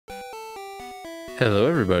Hello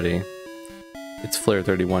everybody, it's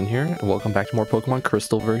Flare31 here, and welcome back to more Pokemon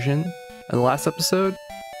Crystal version. In the last episode,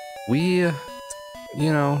 we,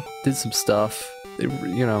 did some stuff.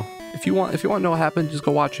 If you want to know what happened, just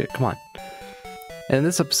go watch it, come on. And in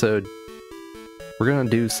this episode, we're gonna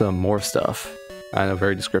do some more stuff. I know,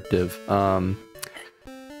 very descriptive.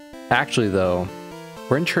 Actually though,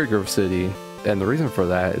 we're in Cherry Grove City, and the reason for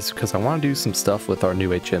that is because I want to do some stuff with our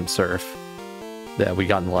new HM Surf that we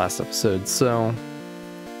got in the last episode, so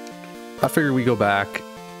I figured we go back,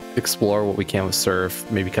 explore what we can with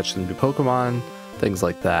Surf, maybe catch some new Pokemon, things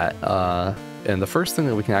like that. And the first thing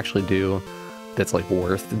that we can actually do that's like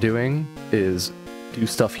worth doing is do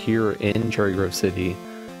stuff here in Cherry Grove City.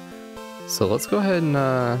 So let's go ahead and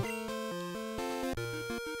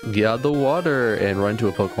get out of the water and run to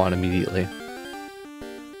a Pokemon immediately.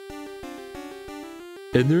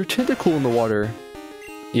 And they're tentacle in the water.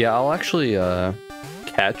 Yeah, I'll actually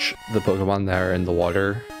catch the Pokemon that are in the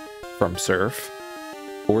water from Surf,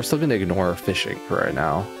 but we're still gonna ignore fishing for right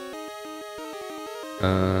now.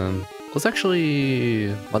 Let's actually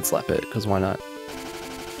mudslap it, because why not?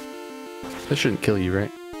 That shouldn't kill you,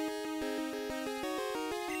 right?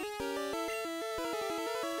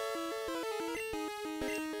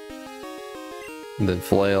 And then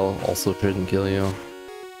Flail also shouldn't kill you.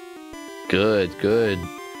 Good, good.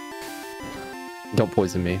 Don't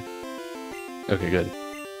poison me. Okay, good.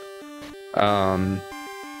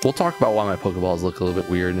 We'll talk about why my Pokeballs look a little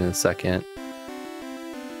bit weird in a second.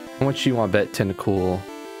 How much do you want to bet Tentacool?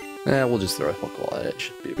 We'll just throw a Pokeball at it. It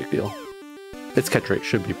shouldn't be a big deal. Its catch rate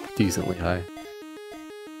should be decently high.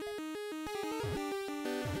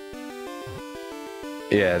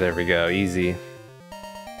 Yeah, there we go. Easy.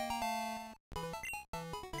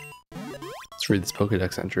 Let's read this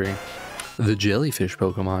Pokedex entry. The Jellyfish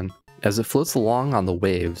Pokemon. As it floats along on the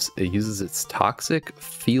waves, it uses its toxic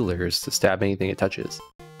feelers to stab anything it touches.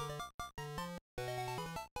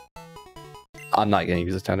 I'm not going to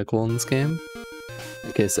use a tentacle in this game,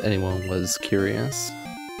 in case anyone was curious.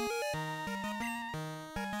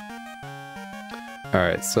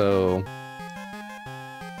 Alright, so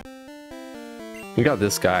we got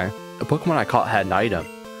this guy. A Pokemon I caught had an item.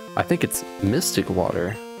 I think it's Mystic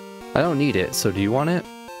Water. I don't need it, so do you want it?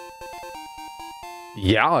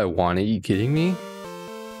 Yeah, I want it. You kidding me?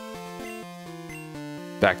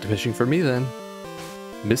 Back to fishing for me then.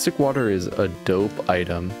 Mystic Water is a dope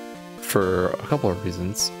item for a couple of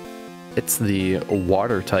reasons. It's the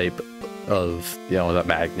water type of, the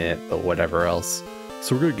magnet, or whatever else.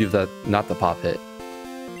 So we're gonna give that, not the Pop Hit.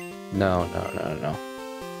 No.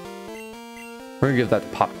 We're gonna give that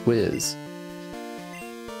the Pop Quiz.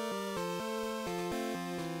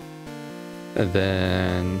 And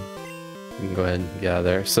then you can go ahead and get out of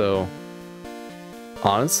there. So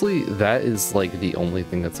honestly, that is like the only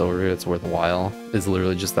thing that's over here that's worthwhile, is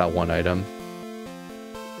literally just that one item.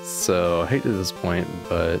 So I hate to disappoint,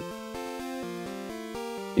 but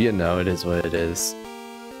it is what it is.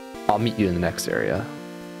 I'll meet you in the next area.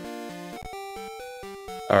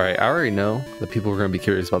 Alright, I already know that people are going to be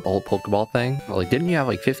curious about the whole Pokeball thing. Like, didn't you have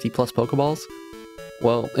like 50 plus Pokeballs?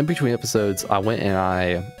 Well, in between episodes, I went and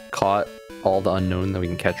I caught all the unknown that we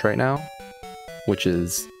can catch right now, which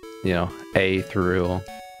is, A through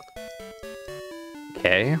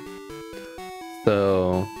K.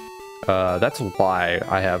 So that's why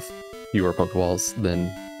I have fewer Pokeballs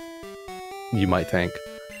than you might think.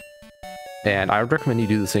 And I would recommend you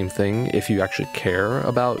do the same thing if you actually care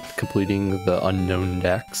about completing the unknown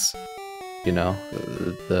decks.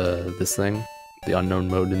 This thing, the unknown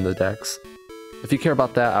mode in the decks. If you care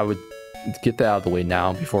about that, I would get that out of the way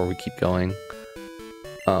now before we keep going.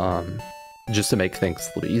 Just to make things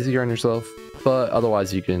a little easier on yourself, but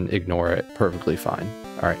otherwise you can ignore it perfectly fine.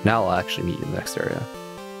 Alright, now I'll actually meet you in the next area.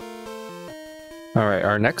 Alright,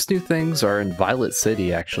 our next new things are in Violet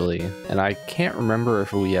City, actually, and I can't remember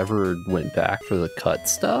if we ever went back for the cut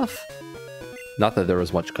stuff. Not that there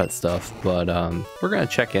was much cut stuff, but we're gonna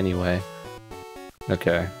check anyway.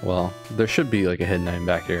 Okay, well, there should be like a hidden item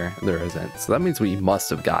back here. There isn't, so that means we must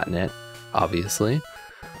have gotten it, obviously.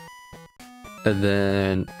 And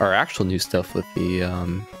then our actual new stuff with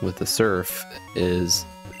the Surf is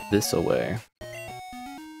this away.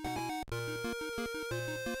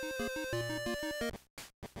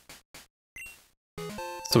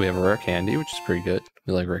 So we have a rare candy, which is pretty good.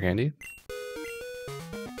 We like rare candy.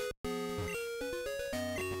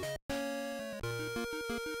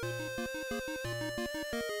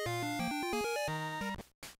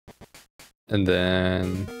 And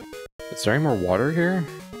then, is there any more water here?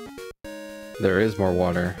 There is more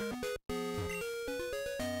water.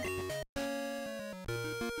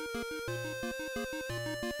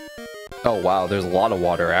 Oh wow, there's a lot of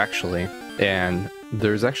water actually. And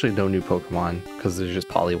there's actually no new Pokemon because there's just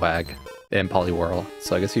Poliwag and Poliwhirl.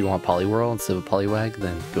 So I guess if you want Poliwhirl instead of Poliwag,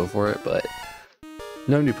 then go for it, but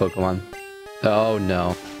no new Pokemon. Oh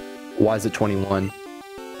no. Why is it 21?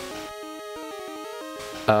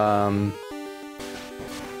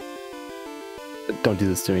 Don't do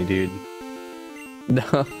this to me, dude.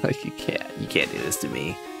 No, you can't. You can't do this to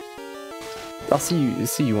me. I'll see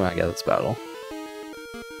you when I get this battle.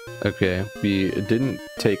 Okay, we didn't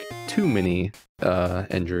take too many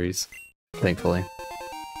injuries, thankfully.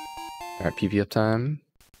 Alright, PP up time.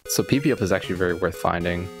 So PP up is actually very worth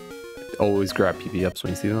finding. Always grab PP ups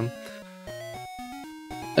when you see them.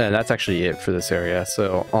 And that's actually it for this area,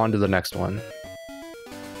 so on to the next one.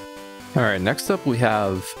 Alright, next up we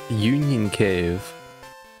have Union Cave.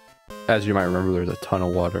 As you might remember, there's a ton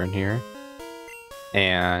of water in here.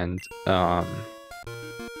 And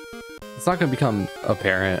it's not going to become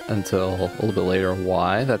apparent until a little bit later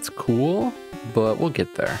why. That's cool, but we'll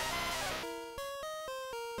get there.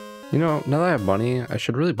 You know, now that I have money, I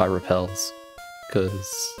should really buy repels,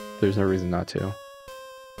 because there's no reason not to.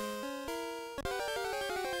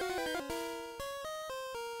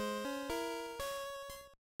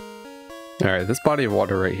 Alright, this body of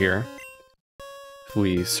water right here, if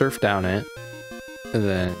we surf down it, and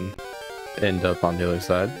then end up on the other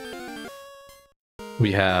side,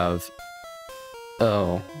 we have...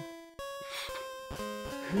 Oh.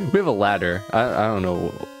 We have a ladder. I don't know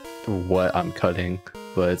what I'm cutting,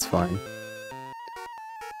 but it's fine.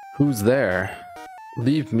 Who's there?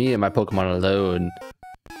 Leave me and my Pokemon alone.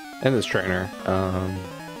 And this trainer.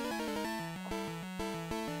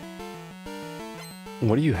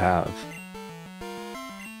 What do you have?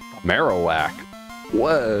 Marowak.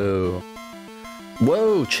 Whoa.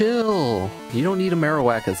 Whoa, chill. You don't need a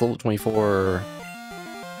Marowak. It's level 24.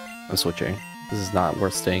 I'm switching. This is not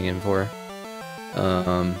worth staying in for.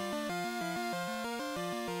 Well,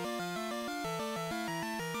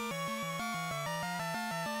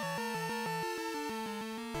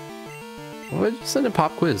 just send a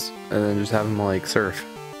pop quiz and then just have him like surf.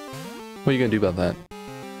 What are you gonna do about that?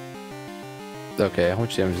 Okay, how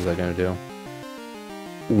much damage is that gonna do?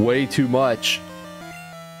 Way too much.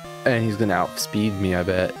 And he's gonna outspeed me, I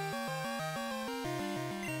bet.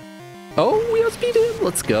 Oh, we outspeed him!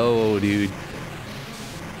 Let's go, dude.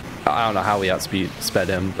 I don't know how we sped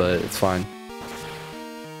him, but it's fine.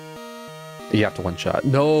 You have to one-shot.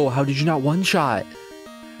 No, how did you not one-shot?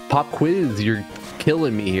 Pop quiz, you're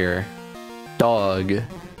killing me here. Dog.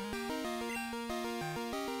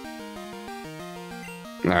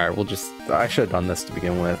 Alright, we'll just... I should have done this to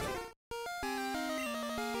begin with.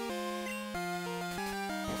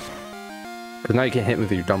 Because now you can hit me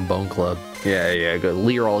with your dumb bone club. Yeah, go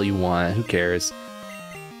leer all you want. Who cares?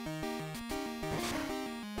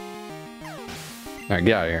 Alright,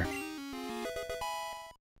 get out of here.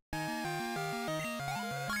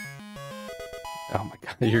 Oh my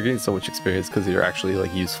god, you're getting so much experience because you're actually,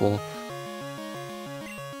 like, useful.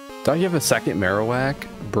 Don't you have a second Marowak?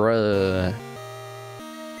 Bruh.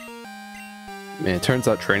 Man, it turns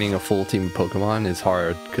out training a full team of Pokemon is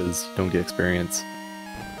hard because you don't get experience.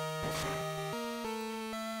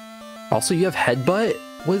 Also, you have Headbutt?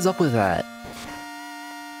 What is up with that?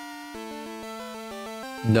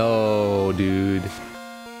 No, dude.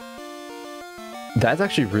 That's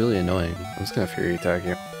actually really annoying. I'm just gonna Fury Attack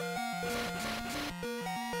you.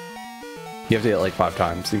 You have to get like 5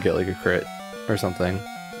 times to get like a crit or something.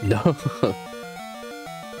 No.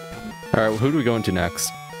 Alright, who do we go into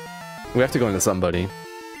next? We have to go into somebody.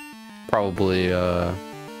 Probably,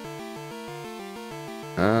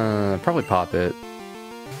 probably Pop It.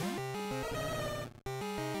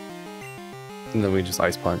 And then we just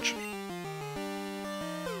Ice Punch.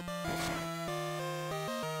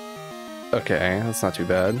 Okay, that's not too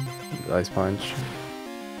bad. Ice Punch.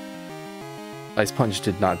 Ice Punch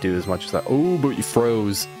did not do as much as that. Oh, but you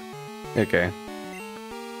froze. Okay.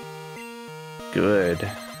 Good.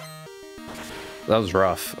 That was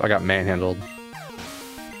rough. I got manhandled.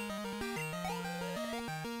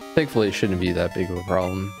 Thankfully, it shouldn't be that big of a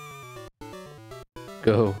problem.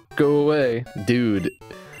 Go away. Dude.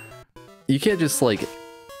 You can't just, like,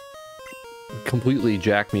 completely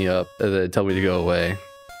jack me up and then tell me to go away.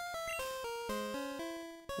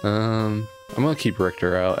 I'm gonna keep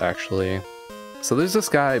Richter out, actually. So there's this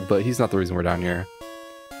guy, but he's not the reason we're down here.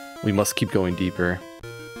 We must keep going deeper.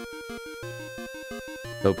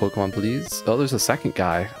 No Pokemon, please. Oh, there's a second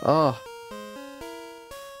guy. Oh.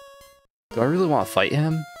 Do I really want to fight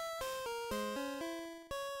him?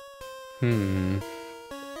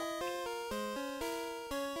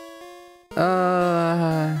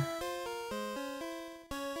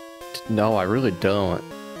 No, I really don't.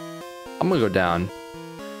 I'm gonna go down.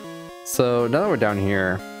 So now that we're down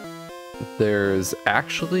here, there's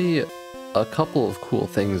actually a couple of cool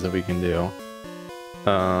things that we can do.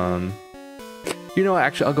 You know,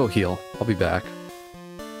 actually, I'll go heal. I'll be back.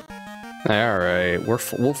 All right,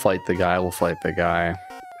 we'll fight the guy. We'll fight the guy.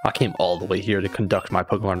 I came all the way here to conduct my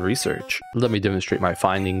Pokemon research. Let me demonstrate my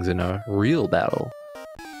findings in a real battle.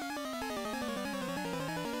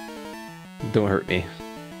 Don't hurt me.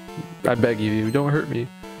 I beg you, don't hurt me.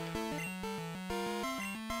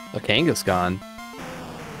 A Kangaskhan.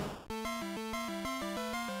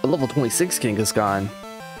 A level 26 Kangaskhan.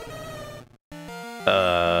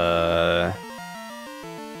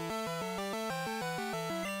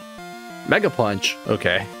 Mega Punch.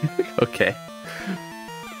 Okay. Okay.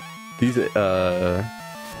 These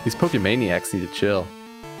Pokemaniacs need to chill.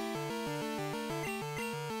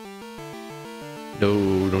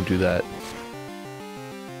 No, don't do that.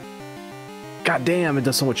 God damn, it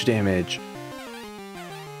does so much damage.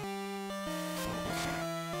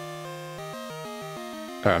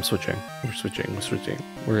 Alright, I'm switching. We're switching.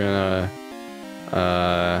 We're gonna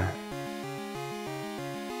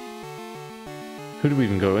who do we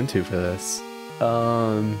even go into for this?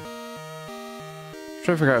 I'm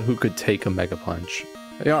trying to figure out who could take a Mega Punch.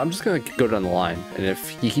 Yeah, I'm just gonna go down the line, and if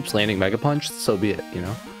he keeps landing Mega Punch, so be it, you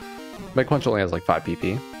know? Mega Punch only has like 5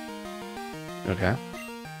 PP. Okay.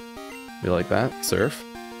 We like that. Surf.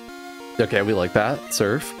 Okay, we like that.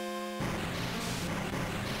 Surf.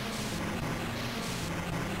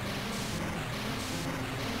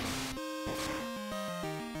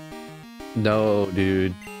 No,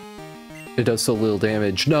 dude. It does so little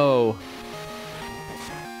damage. No!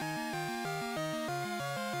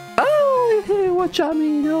 Oh, watch out me,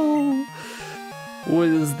 no! What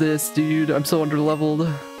is this, dude? I'm so underleveled.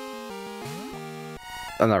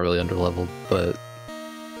 I'm not really underleveled, but...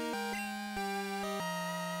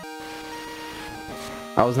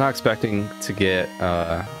 I was not expecting to get,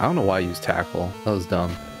 I don't know why I used Tackle. That was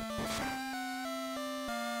dumb.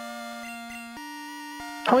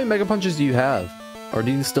 How many Mega Punches do you have? Or do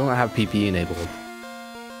you still not have PP enabled?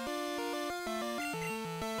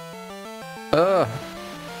 Ugh!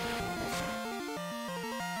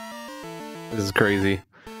 This is crazy.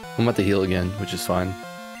 I'm about to heal again, which is fine.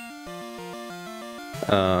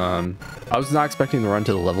 I was not expecting to run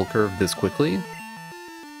to the level curve this quickly.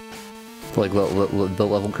 Like, the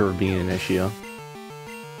level curve being an issue.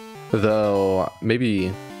 Though,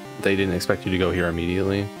 maybe they didn't expect you to go here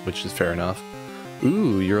immediately, which is fair enough.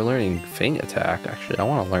 Ooh, you're learning Feint Attack, actually. I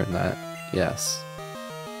want to learn that. Yes.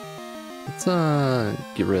 Let's,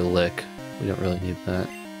 get rid of Lick. We don't really need that.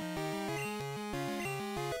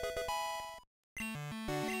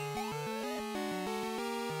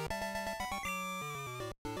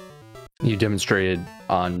 You demonstrated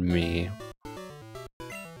on me.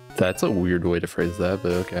 That's a weird way to phrase that,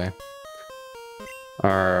 but okay.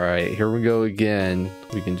 Alright, here we go again.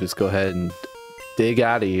 We can just go ahead and dig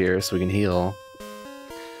out of here so we can heal.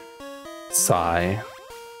 Sigh.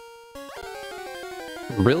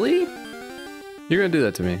 Really? You're gonna do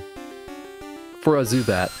that to me? For a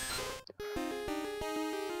Zubat.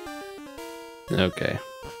 Okay.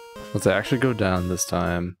 Let's actually go down this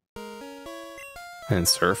time. And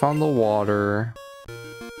surf on the water.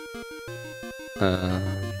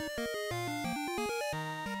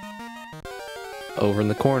 Over in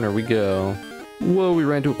the corner we go. Whoa, we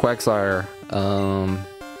ran into a Quagsire.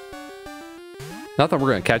 Not that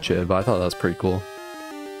we're gonna catch it, but I thought that was pretty cool.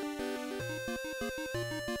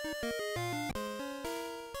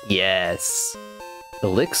 Yes!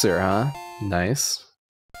 Elixir, huh? Nice.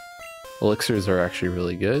 Elixirs are actually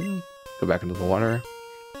really good. Go back into the water.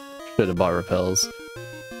 Should have bought repels.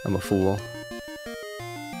 I'm a fool.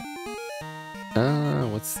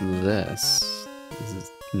 What's this? Is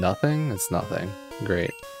this nothing? It's nothing.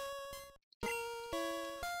 Great.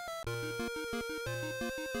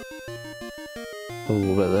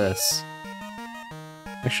 Ooh, what about this?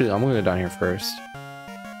 Actually, I'm gonna go down here first.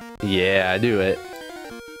 Yeah, I do it.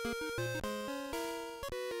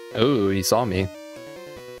 Oh, he saw me.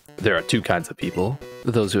 There are two kinds of people.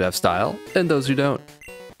 Those who have style, and those who don't.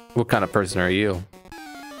 What kind of person are you?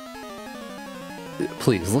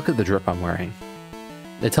 Please, look at the drip I'm wearing.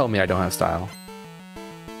 They tell me I don't have style.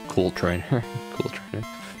 Cool trainer. Cool trainer.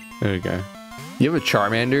 There we go. You have a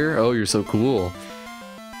Charmander? Oh, you're so cool.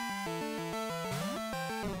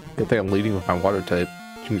 Good thing I'm leading with my water type.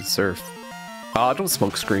 You can surf. Oh, don't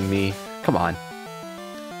smoke screen me. Come on.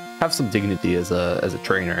 Have some dignity as a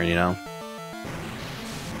trainer, you know?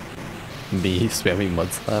 Me spamming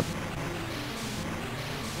Mud Slap.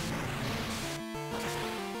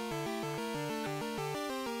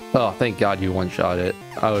 Oh, thank God you one-shot it.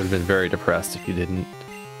 I would have been very depressed if you didn't.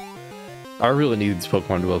 I really need these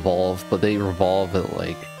Pokemon to evolve, but they evolve at,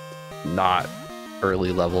 like, not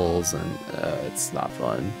early levels, and it's not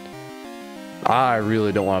fun. I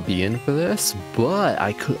really don't want to be in for this, but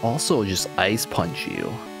I could also just Ice Punch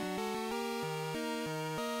you.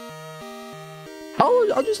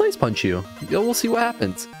 I'll just Ice Punch you. We'll see what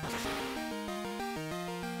happens.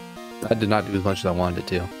 I did not do as much as I wanted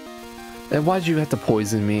to. And why'd you have to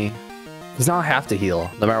poison me? Because now I have to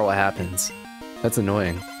heal, no matter what happens. That's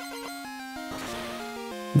annoying.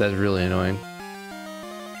 That's really annoying.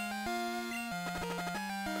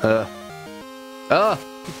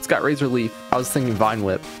 It's got Razor Leaf. I was thinking Vine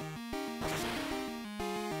Whip.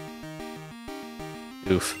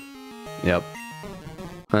 Oof. Yep.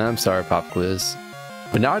 I'm sorry, Pop Quiz.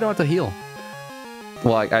 But now I don't have to heal.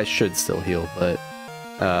 Well, I should still heal, but...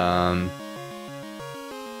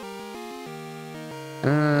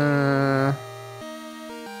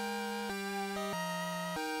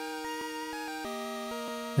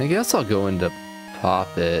 I guess I'll go into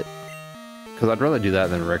Pop It. Because I'd rather do that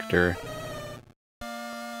than Richter.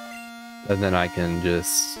 And then I can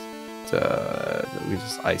just... we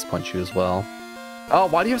just Ice Punch you as well. Oh,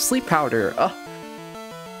 why do you have Sleep Powder? Oh.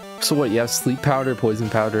 So what, you have Sleep Powder, Poison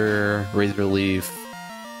Powder, Razor Leaf.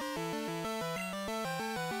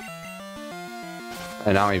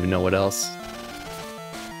 And I don't even know what else.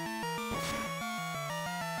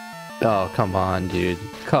 Oh, come on, dude.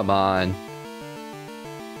 Come on.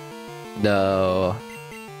 No.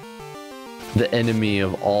 The enemy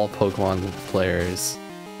of all Pokemon players.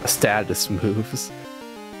 Status moves.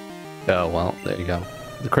 Oh, well, there you go.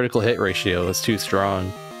 The critical hit ratio is too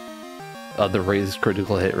strong. The raised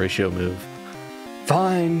critical hit ratio move.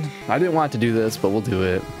 Fine. I didn't want to do this, but we'll do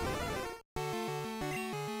it.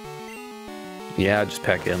 Yeah, just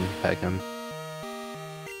peck him. Peck him.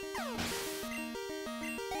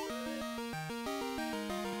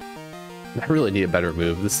 I really need a better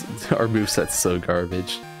move. Our moveset's so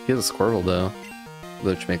garbage. He has a Squirtle though,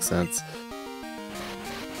 which makes sense.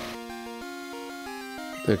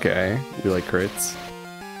 Okay, we like crits.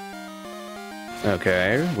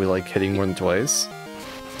 Okay, we like hitting more than twice.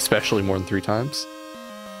 Especially more than 3 times.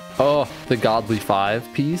 Oh, the Godly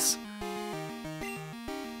 5 piece.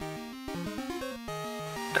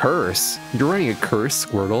 Curse? You're running a Curse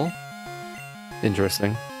Squirtle?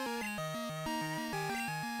 Interesting.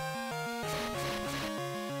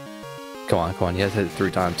 Come on, come on, you have to hit it 3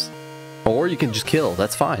 times. Or you can just kill,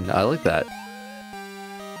 that's fine, I like that.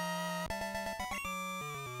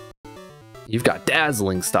 You've got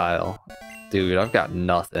Dazzling Style. Dude, I've got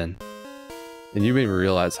nothing. And you made me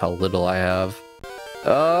realize how little I have.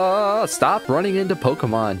 Stop running into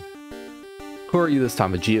Pokemon. Who are you this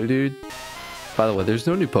time, a Geodude? By the way, there's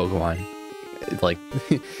no new Pokemon. Like,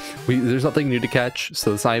 there's nothing new to catch,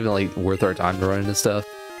 so it's not even like worth our time to run into stuff.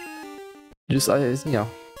 Just, you know,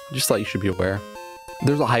 just like you should be aware.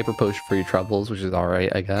 There's a Hyper Potion for your troubles, which is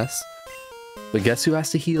alright, I guess. But guess who has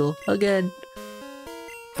to heal again?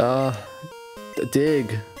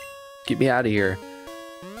 Dig. Get me out of here.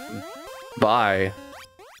 Bye.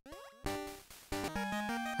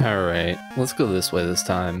 Alright, let's go this way this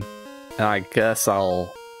time. And I guess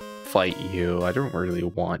I'll fight you. I don't really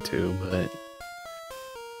want to, but...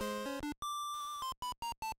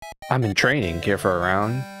 I'm in training. Care for a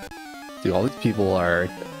round? Dude, all these people are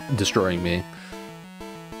destroying me.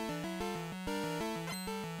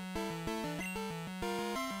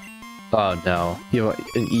 Oh no. You have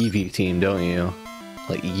an Eevee team, don't you?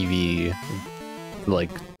 Like Eevee, like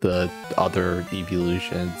the other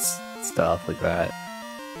evolutions, stuff like that.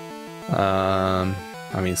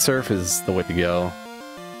 I mean, Surf is the way to go.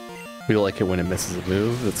 We like it when it misses a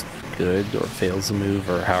move that's good, or fails a move,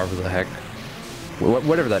 or however the heck.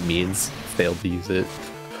 Whatever that means. Failed to use it.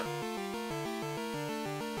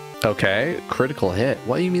 Okay, critical hit.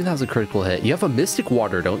 What do you mean that's a critical hit? You have a Mystic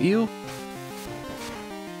Water, don't you?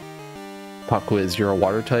 Pop Quiz, you're a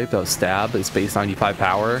water type that was Stab, it's base 95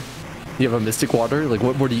 power. You have a Mystic Water? Like,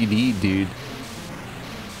 what more do you need, dude?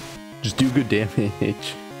 Just do good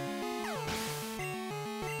damage.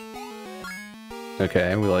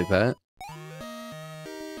 Okay, we like that.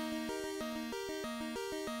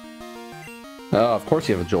 Oh, of course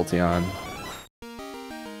you have a Jolteon.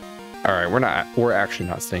 Alright, we're actually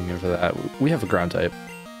not staying in for that. We have a ground type.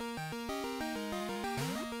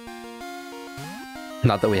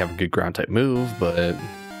 Not that we have a good ground type move, but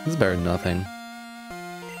it's better than nothing.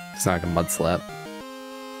 It's not like a Mud Slap.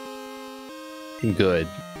 Good.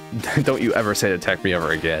 Don't you ever say to attack me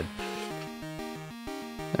ever again.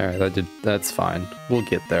 Alright, that's fine. We'll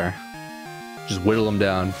get there. Just whittle them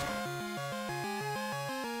down.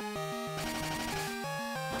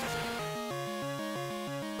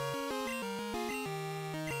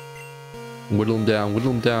 Whittle him down,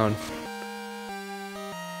 whittle him down.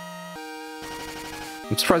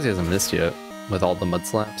 I'm surprised he hasn't missed yet with all the mud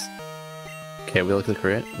slaps. Okay, we like the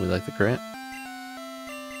crit. We like the crit.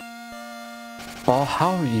 Oh,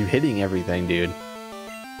 how are you hitting everything, dude?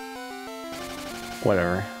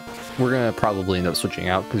 Whatever. We're gonna probably end up switching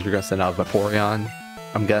out because you're gonna send out Vaporeon,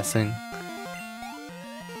 I'm guessing.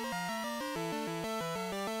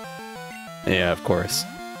 Yeah, of course.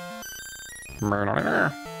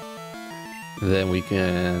 Then we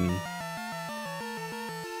can...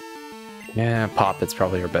 Yeah, Pop It's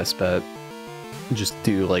probably our best bet. Just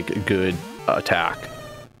do like a good attack.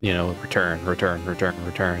 You know, return, return, return,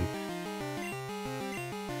 return.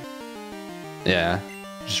 Yeah,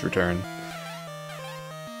 just return.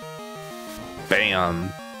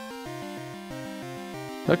 Bam!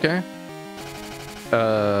 Okay.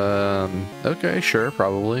 Okay, sure,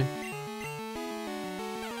 probably.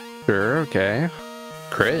 Sure, okay.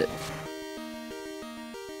 Crit.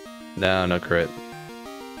 No, no crit.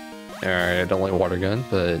 Alright, I don't like water gun,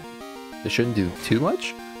 but it shouldn't do too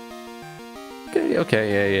much. Okay,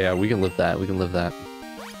 okay, yeah, we can live that, we can live that.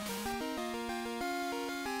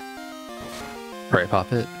 Right,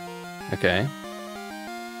 pop it. Okay.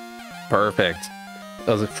 Perfect.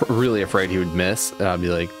 I was really afraid he would miss, and I'd be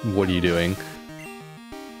like, what are you doing?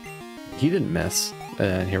 He didn't miss,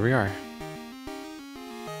 and here we are.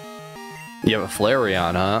 You have a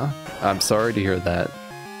Flareon, huh? I'm sorry to hear that.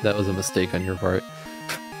 That was a mistake on your part.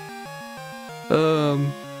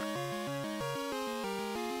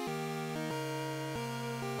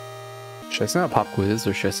 Should I send out Pop Quiz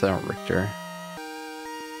or should I send out Richter?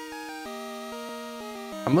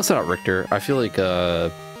 I'm gonna send out Richter. I feel like,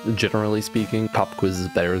 generally speaking, Pop Quiz is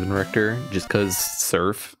better than Richter just because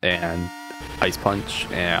Surf and Ice Punch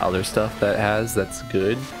and other stuff that has that's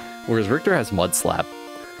good. Whereas Richter has Mud Slap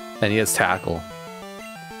and he has Tackle.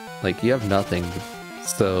 Like, you have nothing,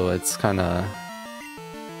 so it's kind of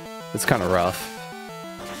rough.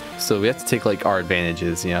 So we have to take like our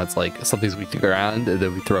advantages, you know, it's like something's weak to ground and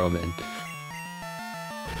then we throw them in.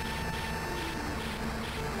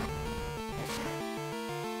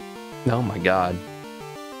 Oh my god.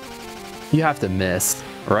 You have to miss,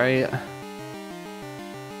 right?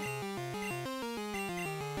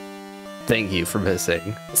 Thank you for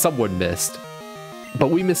missing. Someone missed. But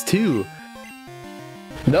we missed too.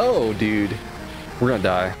 No, dude. We're gonna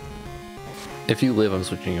die. If you live, I'm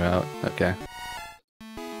switching you out. Okay.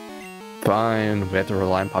 Fine. We have to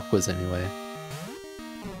rely on Pop Quiz anyway.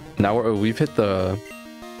 Now we've hit the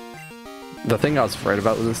thing I was afraid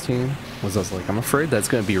about with this team was I was like, I'm afraid that's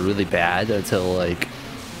going to be really bad until like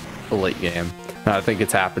the late game. And I think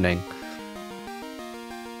it's happening.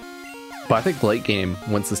 But I think late game,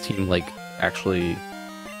 once this team like actually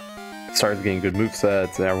starts getting good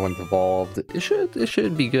movesets and everyone's evolved, it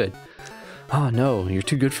should be good. Oh no, you're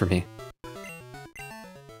too good for me.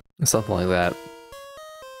 Something like that.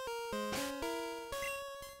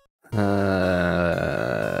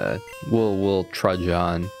 We'll trudge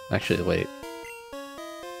on. Actually, wait.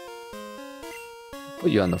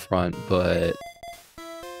 Put you on the front, but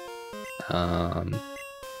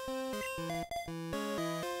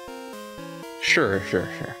sure.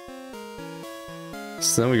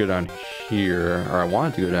 So then we go down here, or I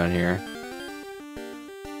wanted to go down here.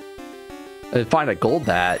 And find a Golbat.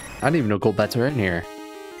 I didn't even know Golbats were in here.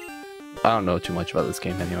 I don't know too much about this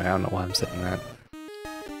game anyway. I don't know why I'm saying that.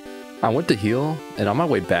 I went to heal, and on my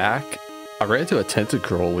way back, I ran into a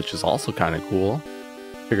Tentacruel, which is also kind of cool.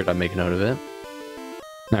 Figured I'd make a note of it.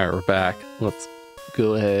 Alright, we're back. Let's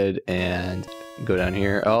go ahead and go down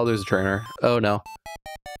here. Oh, there's a trainer. Oh no.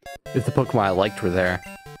 If the Pokemon I liked were there,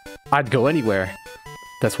 I'd go anywhere.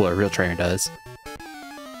 That's what a real trainer does.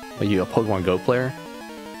 Are you a Pokemon Go player?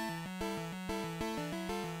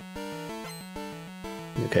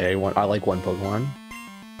 Okay, I like one Pokemon.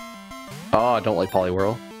 Oh, I don't like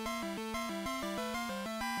Poliwhirl.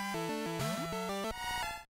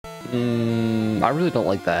 I really don't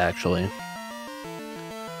like that, actually.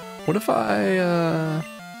 What if I,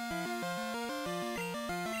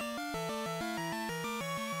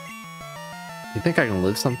 You think I can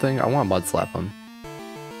live something? I want to Mud Slap him.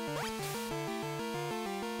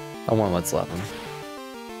 I want to Mud Slap him.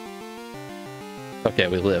 Okay,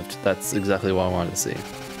 we lived. That's exactly what I wanted to see.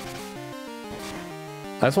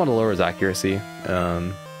 I just want to lower his accuracy,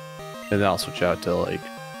 and then I'll switch out to, like,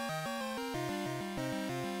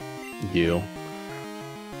 you.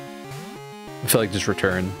 I feel like just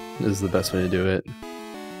return is the best way to do it.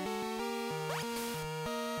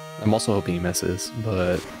 I'm also hoping he misses,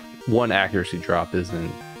 but one accuracy drop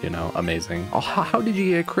isn't, you know, amazing. Oh, how did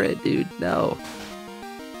you get a crit, dude? No.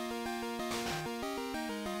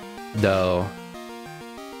 No.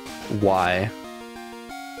 Why?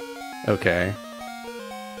 Okay.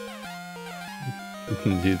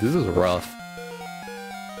 Dude, this is rough.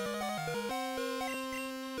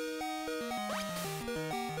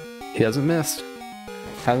 He hasn't missed.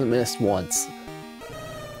 Hasn't missed once.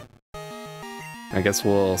 I guess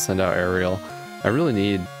we'll send out Aerial. I really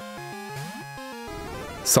need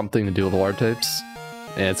something to do with water types.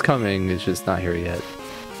 And it's coming, it's just not here yet.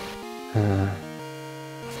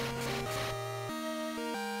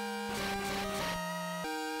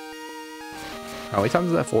 How many times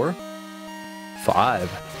is that for?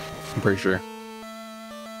 5. I'm pretty sure.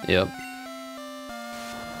 Yep.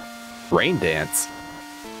 Rain Dance.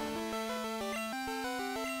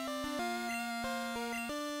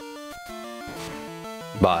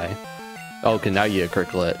 Bye. Oh, okay, now you get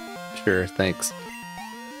Cricklet. Sure, thanks.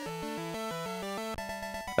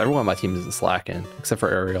 Everyone on my team isn't slacking, except for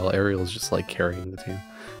Ariel. Ariel is just like carrying the team.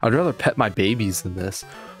 I'd rather pet my babies than this.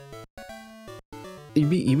 You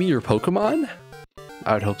mean your Pokemon?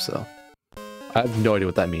 I would hope so. I have no idea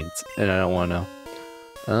what that means, and I don't want to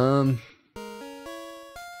know.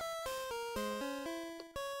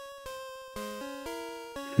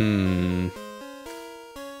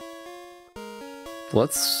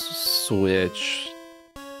 Let's switch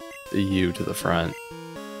you to the front.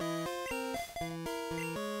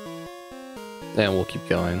 And we'll keep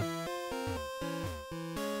going.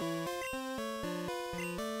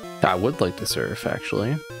 I would like to surf,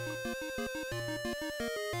 actually.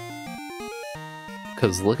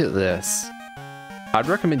 Because look at this. I'd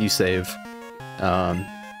recommend you save.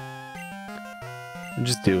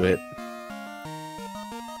 Just do it.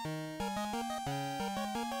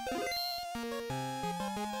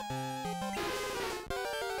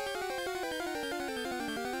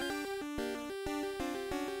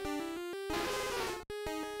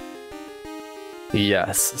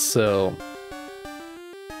 Yes, so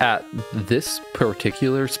at this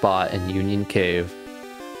particular spot in Union Cave,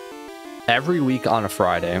 every week on a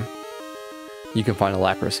Friday, you can find a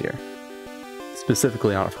Lapras here.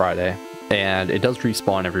 Specifically on a Friday. And it does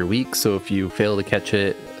respawn every week, so if you fail to catch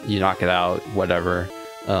it, you knock it out, whatever.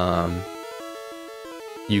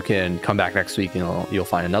 You can come back next week and you'll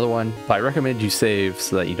find another one. But I recommend you save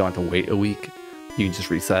so that you don't have to wait a week. You can just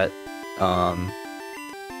reset.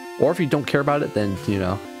 Or if you don't care about it, then, you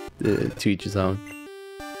know, to each his own.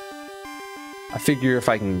 I figure if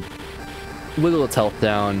I can whittle its health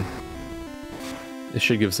down, it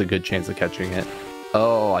should give us a good chance of catching it.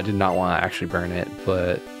 Oh, I did not want to actually burn it,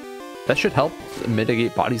 but that should help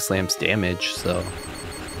mitigate Body Slam's damage, so...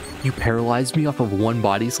 You paralyzed me off of one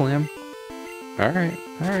Body Slam? Alright,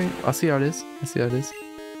 alright. I'll see how it is. I'll see how it is.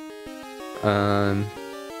 I'm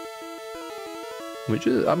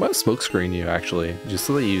gonna smoke screen you, actually, just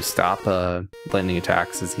so that you stop landing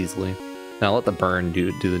attacks as easily. Now let the burn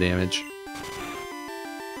do the damage.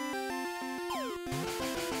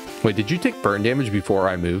 Wait, did you take burn damage before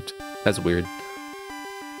I moved? That's weird.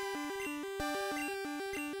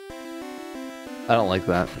 I don't like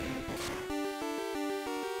that.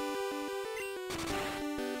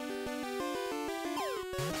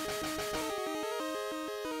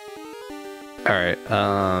 Alright,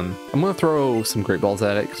 I'm gonna throw some Great Balls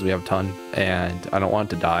at it because we have a ton, and I don't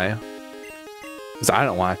want it to die. Because I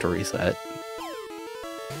don't want it to reset.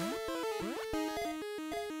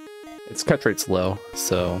 Its catch rate's low,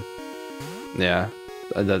 so yeah,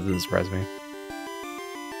 that doesn't surprise me.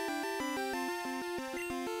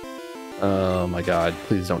 Oh my god,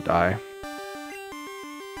 please don't die.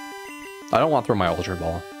 I don't want to throw my Ultra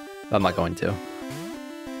Ball. I'm not going to.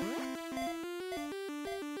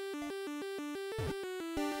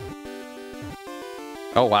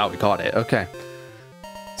 Oh wow, we caught it. Okay.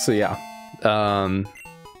 So yeah.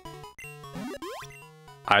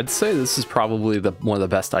 I'd say this is probably one of the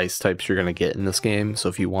best ice types you're gonna get in this game. So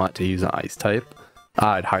if you want to use an ice type,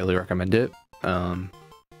 I'd highly recommend it.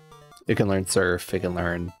 It can learn Surf, it can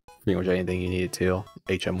learn pretty much anything you need it to,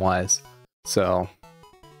 HM wise. So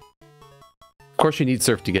of course you need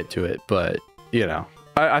Surf to get to it, but you know,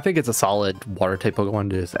 I think it's a solid water type Pokemon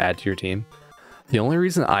to just add to your team. The only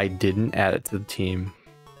reason I didn't add it to the team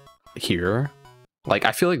here, like,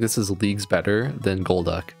 I feel like this is leagues better than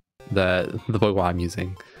Golduck, the Pokemon I'm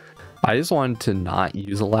using. I just wanted to not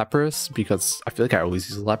use a Lapras because I feel like I always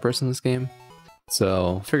use a Lapras in this game.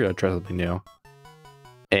 So I figured I'd try something new.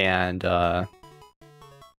 And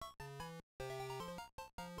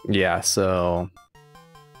yeah, so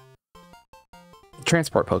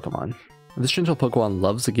transport Pokemon. This gentle Pokemon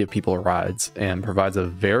loves to give people rides and provides a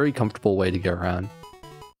very comfortable way to get around.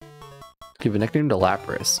 Give a nickname to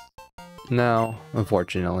Lapras. No,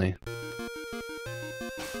 unfortunately.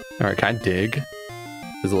 Alright, can I dig?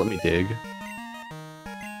 Does it let me dig?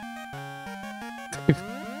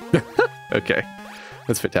 Okay,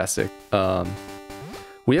 that's fantastic.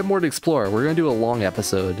 We have more to explore. We're gonna do a long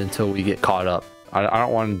episode until we get caught up. I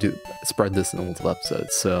don't want to spread this in multiple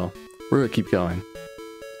episodes, so we're gonna keep going.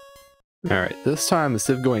 Alright, this time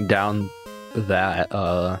instead of going down that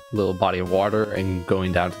little body of water and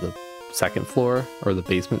going down to the second floor, or the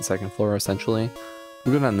basement second floor essentially,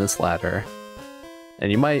 we're going on this ladder.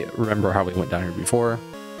 And you might remember how we went down here before.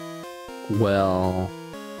 Well,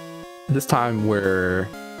 this time we're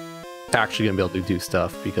actually gonna be able to do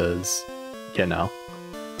stuff because, you know,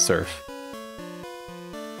 surf.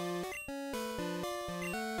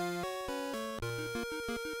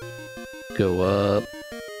 Go up.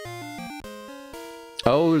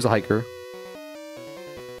 Oh, there's a hiker.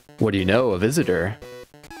 What do you know? A visitor?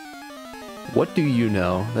 What do you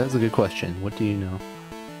know? That's a good question. What do you know?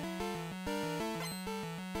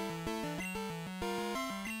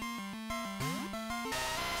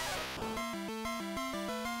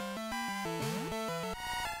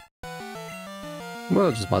 Well,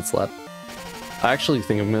 just mud slap. I actually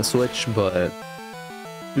think I'm gonna switch, but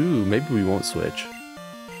ooh, maybe we won't switch.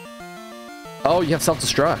 Oh, you have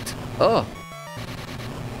self-destruct. Oh,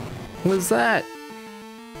 what is that?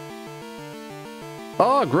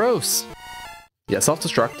 Oh, gross. Yeah,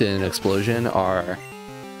 self-destruct and explosion are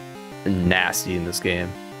nasty in this game.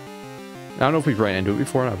 I don't know if we've run into it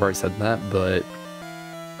before, and I've already said that, but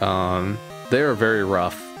they are very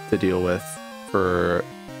rough to deal with for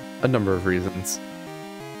a number of reasons.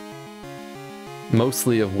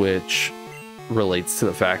 Mostly of which relates to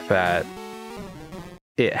the fact that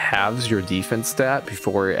it halves your defense stat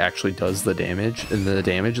before it actually does the damage, and the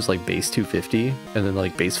damage is like base 250 and then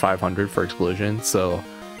like base 500 for explosion, so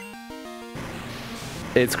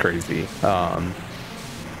it's crazy. It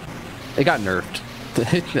got nerfed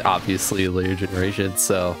obviously later generation,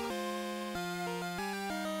 so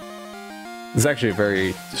it's actually a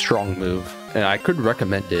very strong move, and I could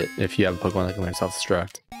recommend it if you have a Pokemon that can learn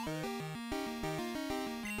self-destruct.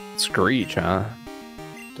 Screech, huh?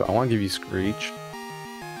 Do I want to give you Screech?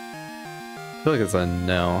 I feel like it's a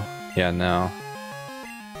no. Yeah, no.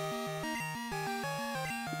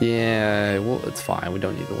 Yeah, well, it's fine. We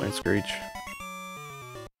don't need to learn Screech.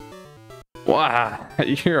 Wow,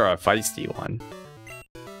 you're a feisty one.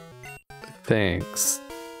 Thanks.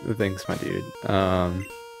 Thanks, my dude.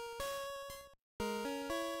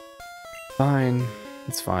 Fine.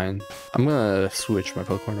 It's fine. I'm gonna switch my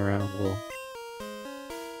Pokemon around. We'll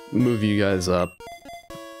move you guys up,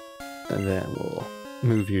 and then we'll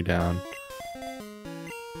move you down.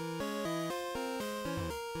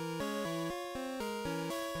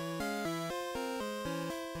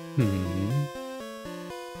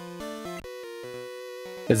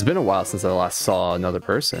 It's been a while since I last saw another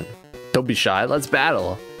person. Don't be shy, let's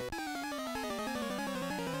battle.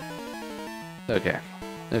 Okay.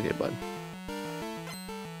 Okay, bud.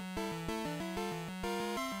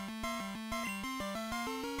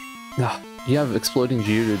 You have exploding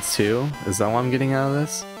Geodudes too? Is that what I'm getting out of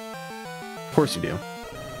this? Of course you do.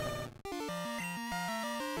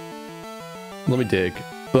 Let me dig.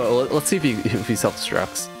 Well, let's see if he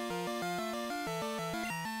self-destructs.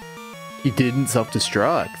 He didn't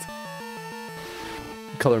self-destruct.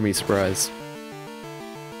 Color me surprised.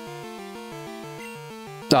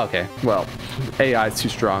 Okay, well, AI is too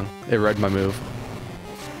strong. It read my move.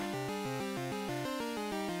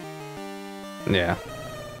 Yeah.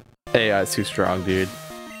 AI is too strong, dude.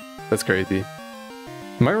 That's crazy.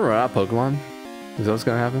 Am I gonna run out of Pokemon? Is that what's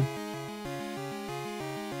gonna happen?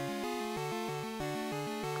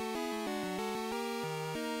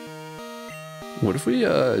 What if we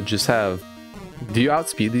just have... Do you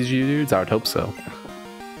outspeed these dudes? I would hope so.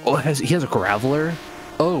 Oh, he has a Graveler?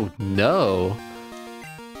 Oh, no.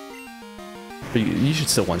 But you should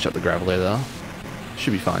still one-shot the Graveler, though.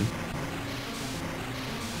 Should be fine.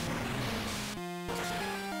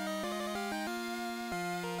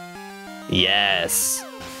 Yes!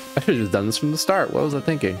 I should have just done this from the start. What was I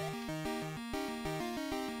thinking?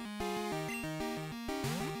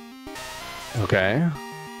 Okay.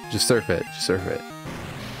 Just surf it. Just surf it.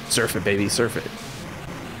 Surf it, baby. Surf it.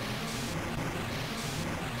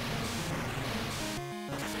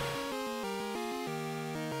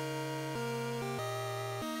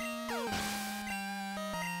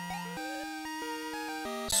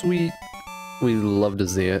 Sweet. We love to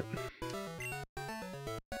see it.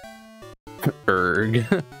 Erg.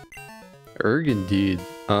 Erg indeed.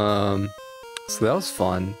 So that was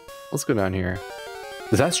fun. Let's go down here.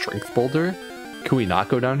 Is that Strength Boulder? Can we not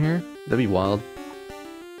go down here? That'd be wild.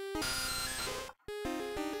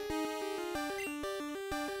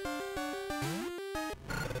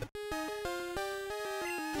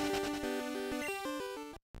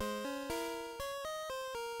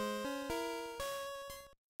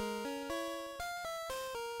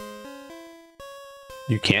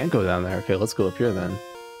 You can't go down there. Okay, let's go up here then.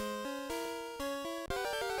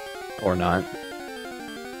 Or not.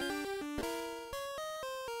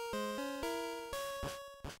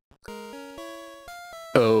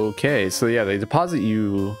 Okay, so yeah, they deposit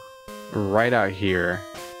you right out here.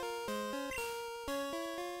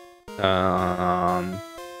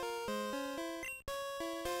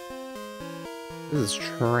 This is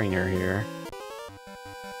trainer here.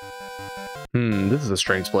 This is a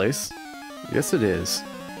strange place. Yes, it is.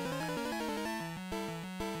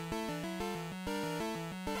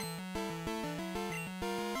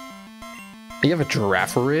 You have a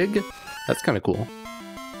giraffe rig? That's kind of cool.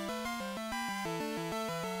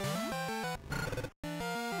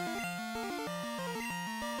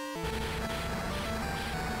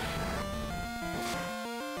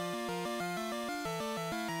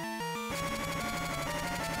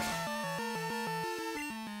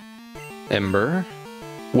 Ember.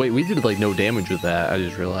 Wait, we did like no damage with that. I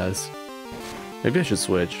just realized. Maybe I should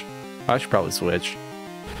switch. I should probably switch.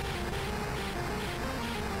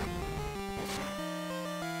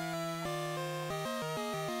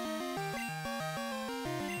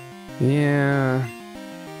 Yeah.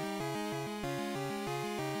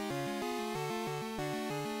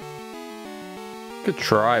 Could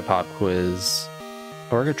try pop quiz.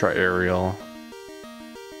 Or I could try aerial.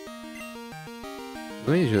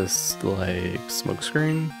 Let me just like smoke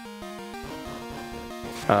screen.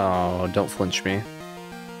 Oh, don't flinch me.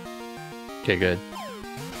 Okay, good.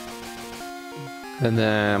 And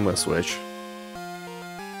then I'm gonna switch.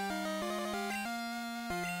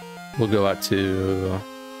 We'll go out to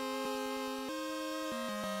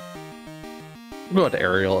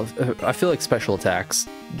aerial. I feel like special attacks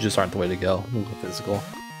just aren't the way to go. We'll go physical.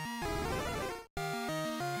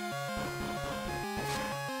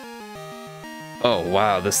 Oh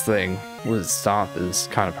wow, this thing with its stomp is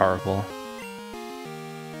kind of powerful.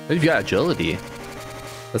 You've got agility.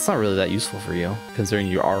 That's not really that useful for you, considering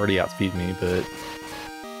you already outspeed me, but...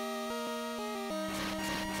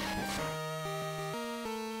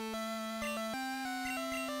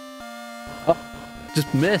 Oh,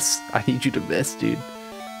 just miss! I need you to miss, dude.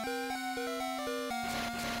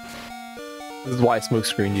 This is why I smoke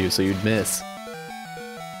screened you, so you'd miss.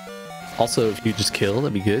 Also, if you just kill,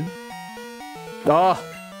 that'd be good. Oh!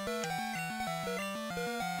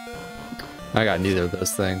 I got neither of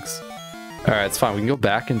those things. Alright, it's fine. We can go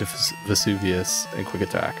back into Vesuvius and quick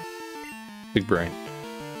attack. Big brain.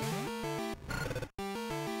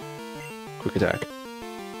 Quick attack.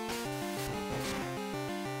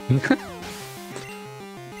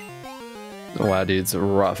 Wow, dude, it's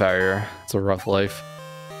rough out here. It's a rough life.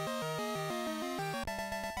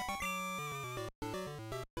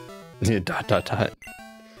 Yeah, dot dot dot.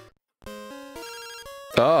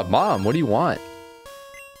 Oh, Mom, what do you want?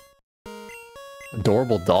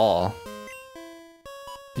 Adorable doll.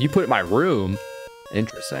 You put it in my room?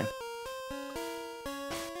 Interesting.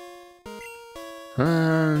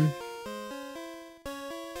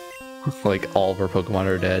 Like all of our Pokemon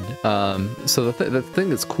are dead. So the thing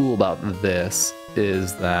that's cool about this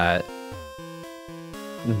is that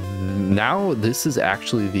now this is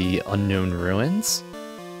actually the Unknown Ruins.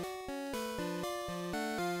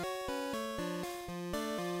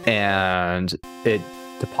 And it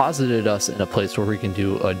deposited us in a place where we can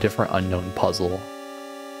do a different unknown puzzle.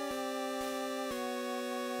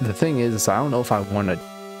 The thing is, I don't know if I want to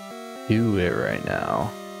do it right now.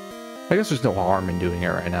 I guess there's no harm in doing it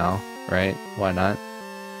right now, right? Why not?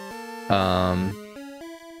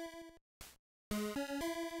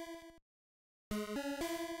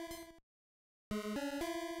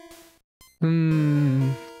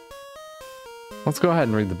 Let's go ahead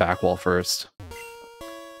and read the back wall first.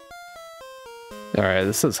 Alright,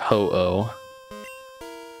 this is Ho-Oh.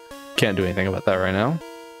 Can't do anything about that right now.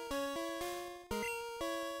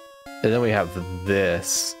 And then we have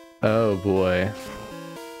this. Oh boy.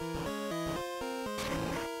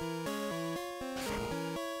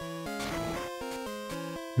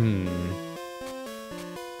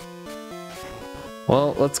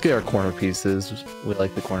 Well, let's get our corner pieces. We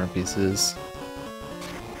like the corner pieces.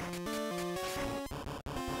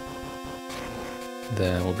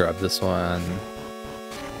 Then we'll grab this one.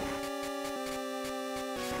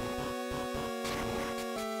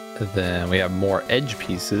 And then we have more edge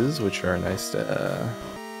pieces, which are nice to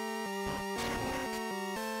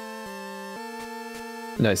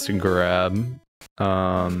grab.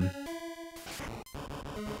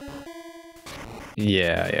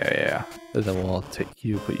 Yeah. And then we'll take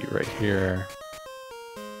you, put you right here,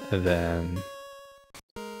 and then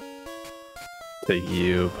take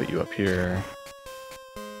you, put you up here.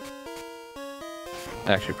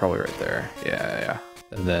 Actually, probably right there. Yeah.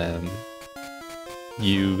 And then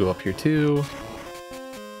you go up here too.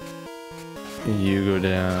 You go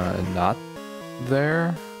down, not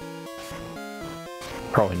there.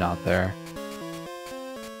 Probably not there.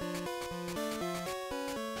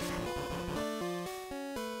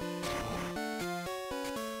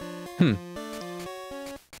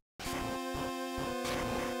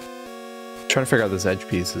 Trying to figure out this edge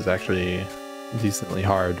piece is actually decently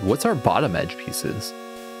hard. What's our bottom edge pieces?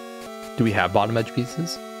 Do we have bottom edge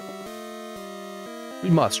pieces? We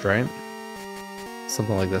must, right?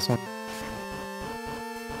 Something like this one.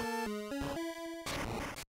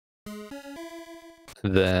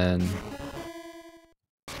 Then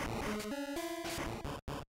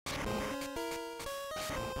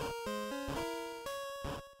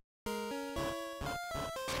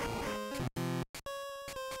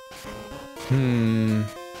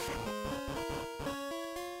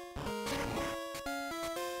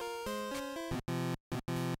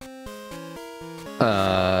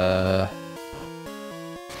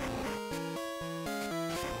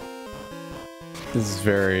this is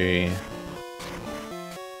very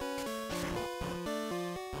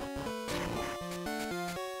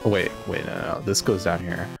wait, no, this goes down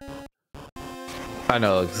here. I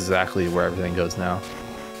know exactly where everything goes now.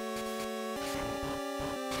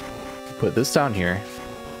 Put this down here.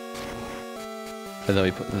 And then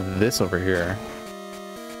we put this over here.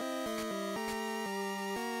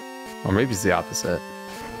 Or maybe it's the opposite.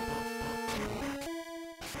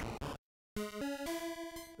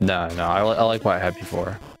 No, I like what I had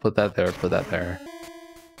before. Put that there, put that there.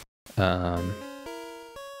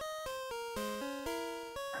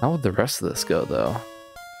 How would the rest of this go, though?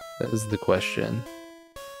 That is the question.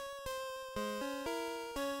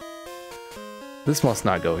 This must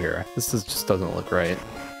not go here. This just doesn't look right.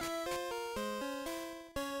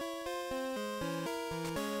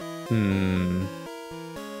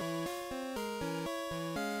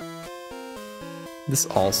 This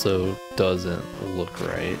also doesn't look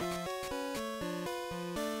right.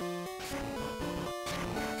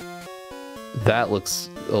 That looks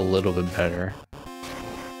a little bit better.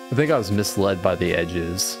 I think I was misled by the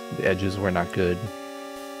edges. The edges were not good.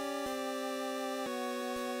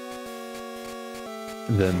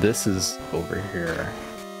 And then this is over here.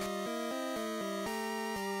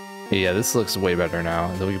 Yeah, this looks way better now.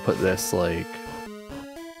 And then we can put this like...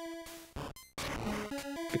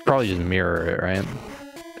 we could probably just mirror it, right?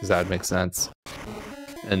 Because that would make sense.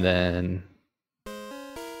 And then...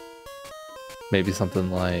 maybe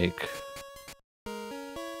something like...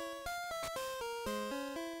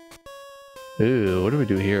 ooh, what do we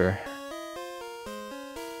do here?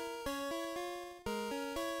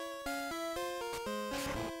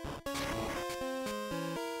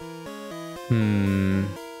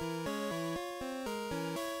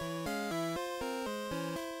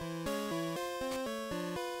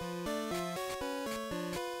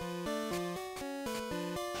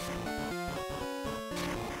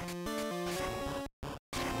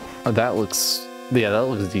 Oh, that looks... yeah, that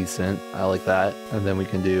looks decent. I like that. And then we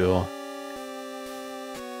can do...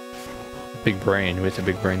 big brain. We have to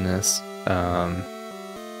big brain this. I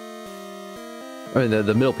mean,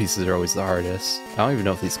 the middle pieces are always the hardest. I don't even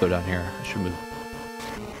know if these go down here. I should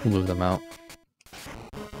move them out.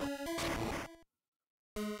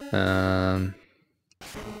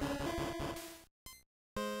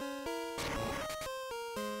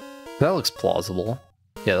 That looks plausible.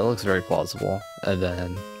 Yeah, that looks very plausible. And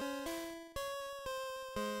then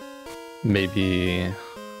maybe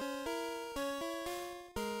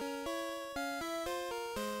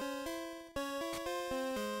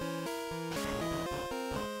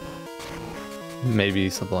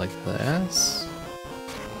something like this.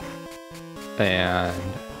 And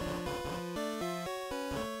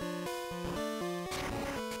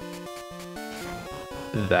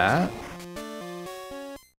that.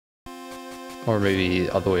 Or maybe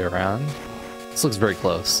other way around. This looks very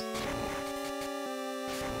close.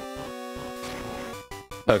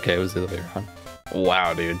 Okay, it was the other way around.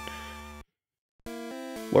 Wow, dude.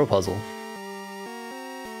 What a puzzle.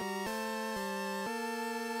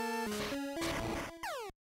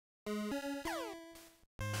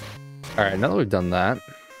 Alright, now that we've done that,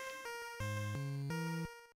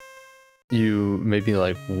 you maybe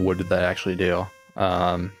like, what did that actually do?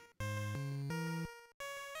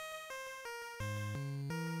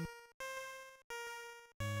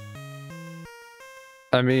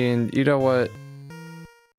 I mean, you know what?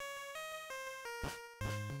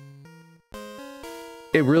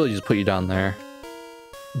 It really just put you down there.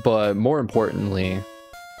 But more importantly,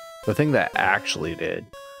 the thing that actually did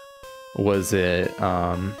was it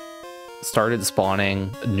started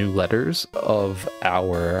spawning new letters of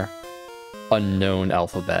our unknown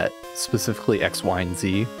alphabet, specifically X, Y, and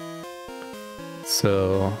Z.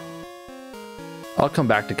 So I'll come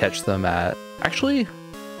back to catch them at... Actually,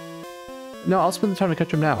 no, I'll spend the time to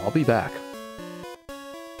catch them now. I'll be back.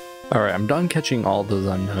 Alright, I'm done catching all those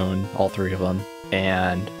unknown, all three of them.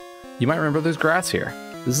 And you might remember there's grass here.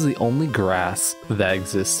 This is the only grass that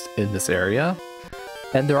exists in this area.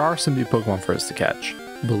 And there are some new Pokemon for us to catch,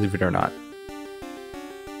 believe it or not.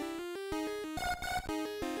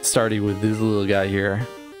 Starting with this little guy here.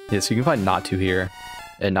 Yeah, so you can find Natu here.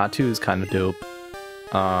 And Natu is kind of dope.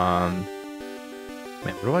 Man,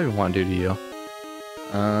 what do I even want to do to you?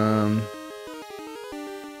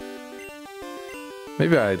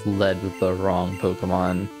 Maybe I led with the wrong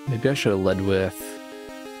Pokemon. Maybe I should have led with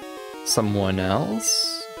someone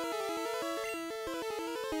else?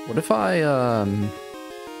 What if I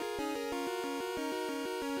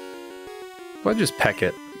just peck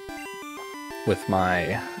it with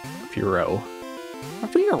my Furo? A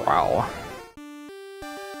Furo.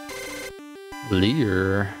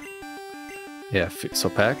 Leer. Yeah, so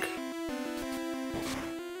peck.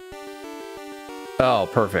 Oh,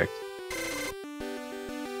 perfect.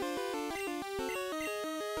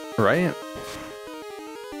 Right?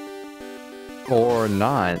 Or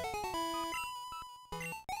not.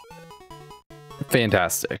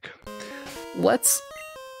 Fantastic. Let's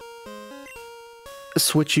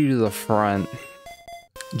switch you to the front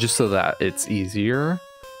just so that it's easier.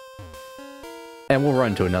 And we'll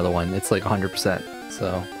run to another one. It's like 100%.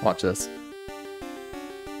 So watch this.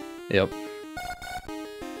 Yep.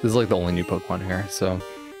 This is like the only new Pokemon here, so.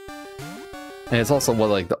 And it's also what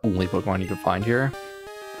like the only Pokemon you can find here.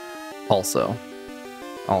 Also.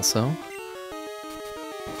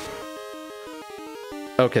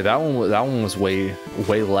 Okay, that one was way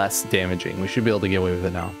less damaging. We should be able to get away with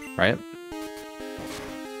it now, right?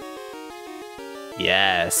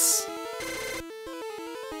 Yes.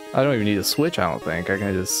 I don't even need to switch, I don't think. I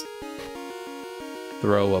can just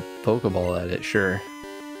throw a Pokeball at it, sure.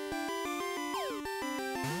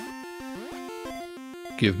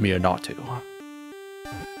 Give me a Natu.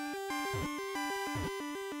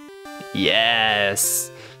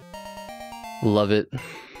 Yes! Love it.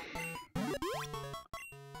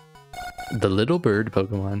 The little bird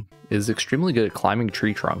Pokemon is extremely good at climbing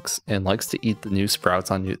tree trunks and likes to eat the new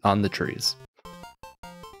sprouts on the trees.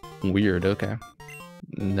 Weird, okay.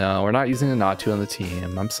 No, we're not using a Natu on the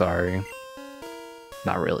team. I'm sorry.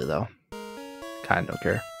 Not really, though. Kinda don't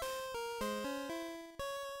care.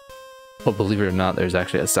 But believe it or not, there's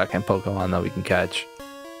actually a second Pokemon that we can catch.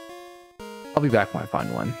 I'll be back when I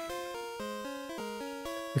find one.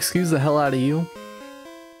 Excuse the hell out of you?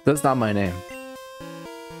 That's not my name.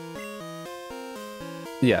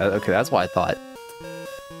 Yeah, okay, that's what I thought.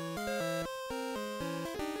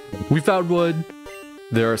 We found one!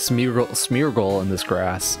 There are Smeargle in this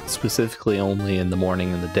grass, specifically only in the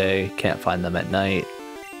morning and the day. Can't find them at night.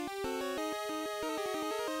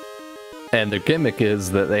 And their gimmick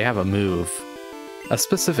is that they have a move. A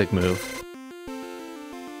specific move.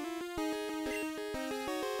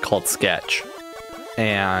 Called Sketch.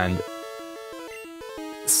 And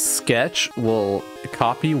Sketch will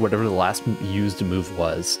copy whatever the last used move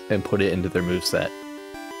was and put it into their moveset.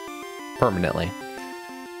 Permanently.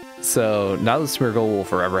 So now the Smeargle will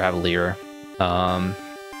forever have a Leer.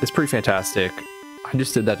 It's pretty fantastic. I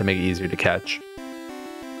just did that to make it easier to catch.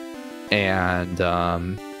 And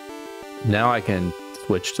now I can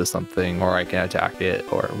switch to something, or I can attack it,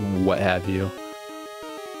 or what have you.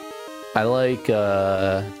 I like,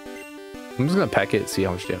 I'm just gonna peck it, see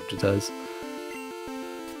how much damage it does.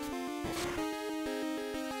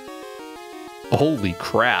 Holy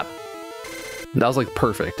crap. That was like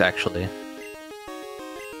perfect, actually.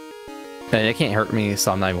 And it can't hurt me,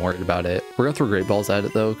 so I'm not even worried about it. We're gonna throw Great Balls at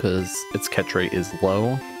it though, because its catch rate is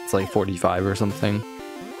low. It's like 45 or something.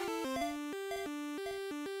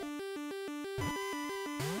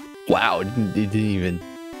 Wow, it didn't even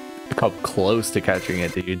come close to catching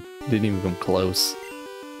it, dude. Didn't even come close.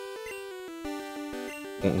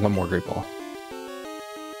 One more Great Ball.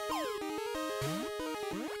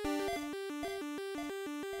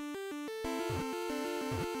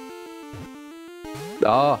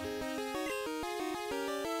 Ah.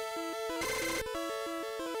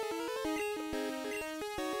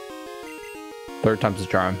 Third time's the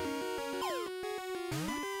charm.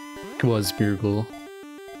 Come on, Smeargle.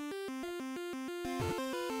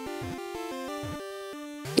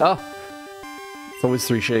 Oh! It's always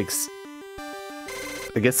 3 shakes.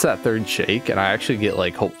 It gets that 3rd shake, and I actually get,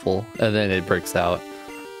 like, hopeful, and then it breaks out.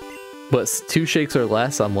 But 2 shakes or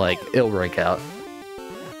less, I'm like, it'll break out.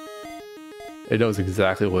 It knows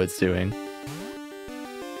exactly what it's doing.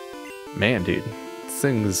 Man, dude.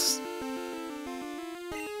 This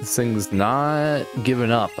thing's not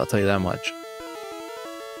giving up, I'll tell you that much.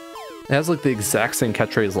 It has like the exact same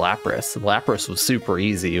catchphrase as Lapras. Lapras was super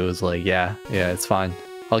easy. It was like, yeah, it's fine.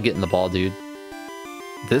 I'll get in the ball, dude.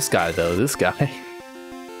 This guy, though, this guy.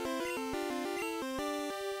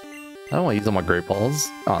 I don't want to use all my Great Balls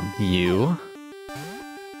on you.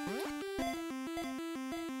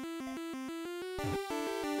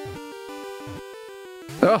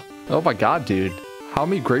 Oh my god, dude. How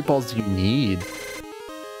many Great Balls do you need?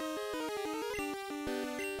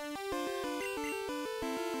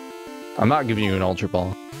 I'm not giving you an Ultra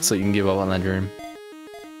Ball, so you can give up on that dream.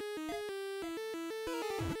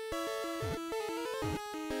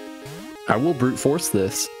 I will brute force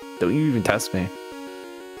this. Don't you even test me.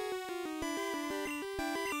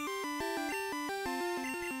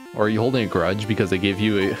 Or are you holding a grudge because they gave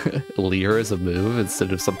you a Leer as a move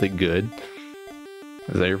instead of something good?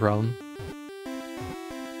 Is that your problem?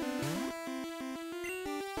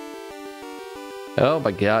 Oh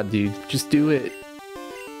my god, dude. Just do it.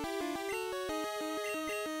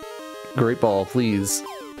 Great Ball, please.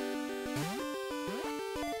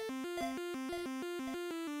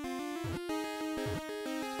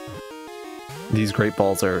 These Great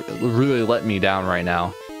Balls are really letting me down right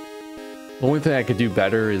now. The only thing I could do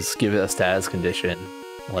better is give it a status condition.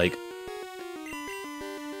 Like...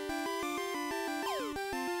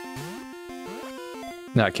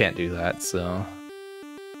 No, I can't do that, so...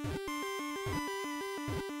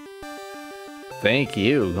 Thank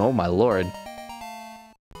you. Oh my lord.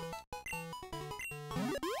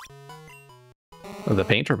 The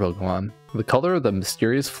Painter Pokemon. The color of the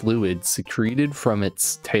mysterious fluid secreted from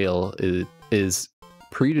its tail is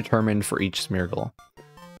predetermined for each Smeargle.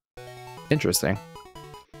 Interesting.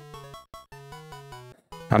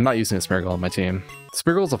 I'm not using a Smeargle on my team.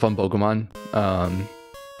 Smeargle's a fun Pokemon.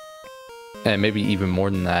 And maybe even more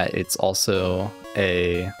than that, it's also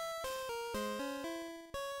a...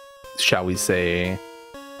 Shall we say...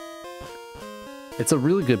 It's a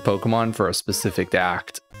really good Pokemon for a specific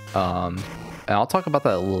act. And I'll talk about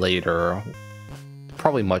that later.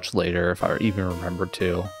 Probably much later if I even remember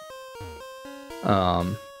to.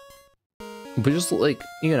 But just like,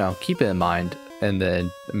 you know, keep it in mind and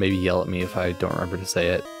then maybe yell at me if I don't remember to say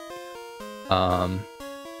it.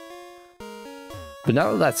 But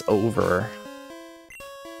now that that's over,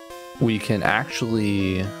 we can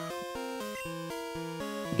actually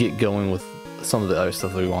get going with some of the other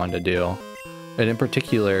stuff that we wanted to do. And in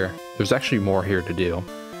particular, there's actually more here to do.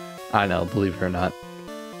 I know, believe it or not.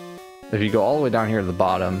 If you go all the way down here to the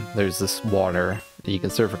bottom, there's this water. You can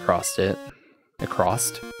surf across it.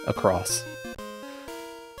 Across.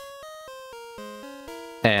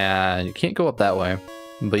 And you can't go up that way,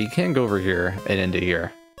 but you can go over here and into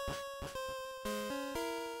here.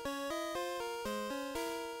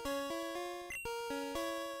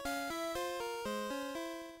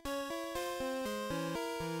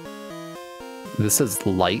 This is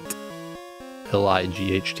light.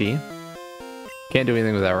 L-I-G-H-T. Can't do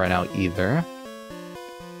anything with that right now either.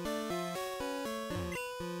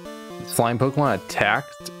 This flying Pokemon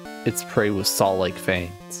attacked its prey with saw-like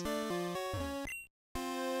fangs.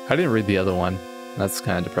 I didn't read the other one. That's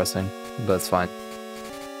kind of depressing, but that's fine.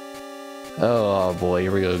 Oh boy,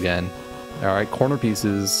 here we go again. Alright, corner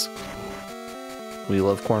pieces. We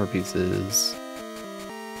love corner pieces.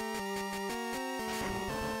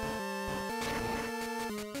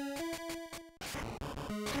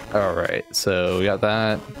 Alright, so we got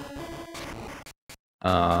that.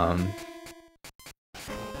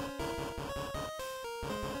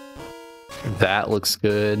 That looks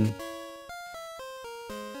good.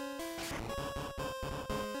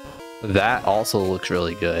 That also looks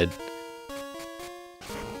really good.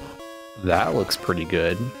 That looks pretty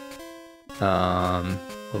good. What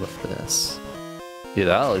about this? Yeah,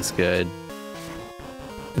 that looks good.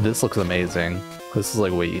 This looks amazing. This is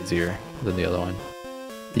like way easier than the other one.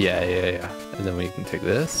 Yeah. And then we can take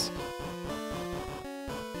this.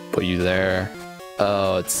 Put you there.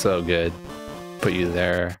 Oh, it's so good. Put you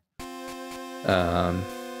there.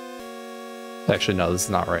 Actually, no, this is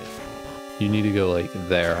not right. You need to go like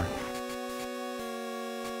there.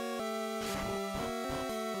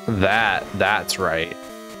 That's right.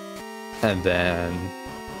 And then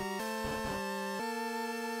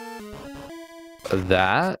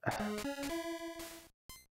that.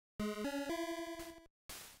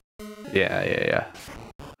 Yeah.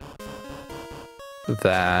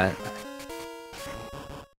 That.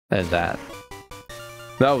 And that.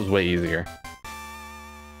 That was way easier.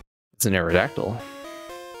 It's an Aerodactyl.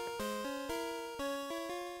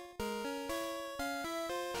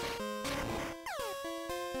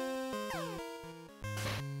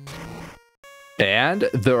 And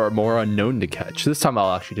there are more unknown to catch. This time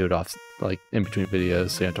I'll actually do it off, like, in between videos,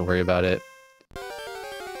 so you don't have to worry about it.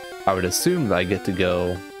 I would assume that I get to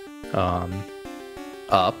go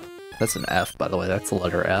up. That's an F, by the way. That's the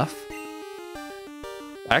letter F.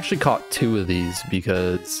 I actually caught 2 of these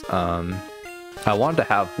because I wanted to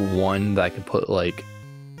have one that I could put, like,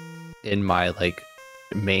 in my, like,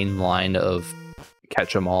 main line of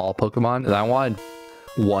catch 'em all Pokemon, and I wanted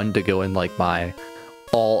one to go in, like, my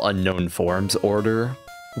all unknown forms order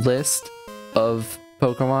list of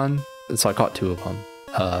Pokemon, so I caught 2 of them.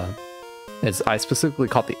 I specifically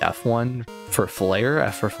caught the F one for Flare,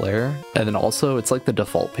 F for Flare, and then also it's like the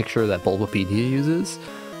default picture that Bulbapedia uses,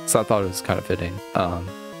 so I thought it was kind of fitting.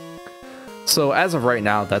 So as of right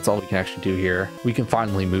now, that's all we can actually do here. We can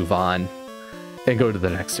finally move on and go to the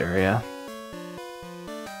next area.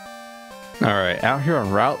 Alright, out here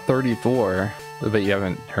on Route 34. I bet you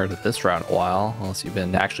haven't heard of this route in a while, unless you've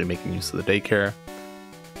been actually making use of the daycare.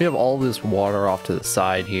 We have all this water off to the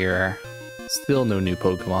side here. Still no new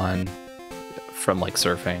Pokemon from, like,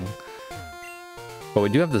 surfing. But we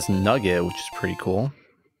do have this nugget, which is pretty cool.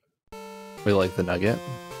 We like the nugget.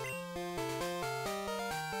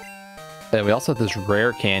 And we also have this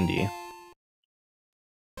rare candy.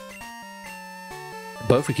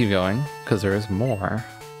 But if we keep going, because there is more.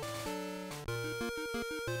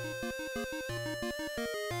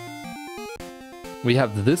 We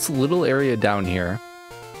have this little area down here.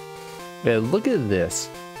 And look at this.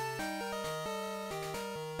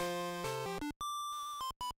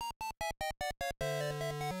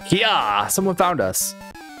 Yeah, someone found us.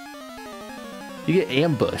 You get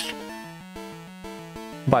ambushed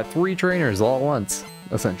by 3 trainers all at once,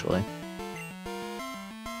 essentially.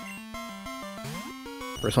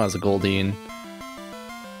 First one has a Goldeen.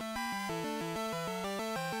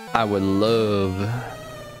 I would love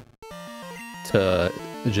to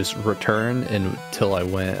just return until I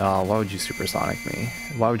went. Oh, why would you supersonic me?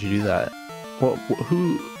 Why would you do that? Well,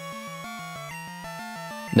 who?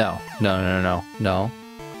 No, no, no, no, no.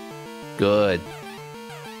 Good.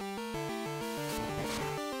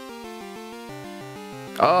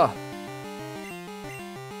 Ah.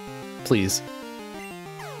 Please.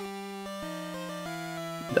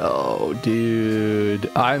 No,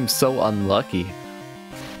 dude. I'm so unlucky.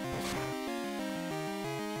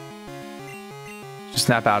 Just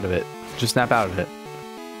snap out of it. Just snap out of it.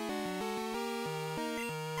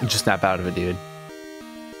 Just snap out of it, dude.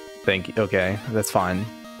 Thank you. Okay, that's fine.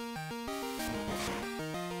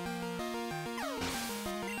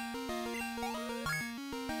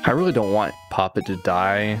 I really don't want Poppet to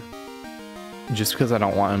die, just because I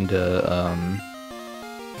don't want him to,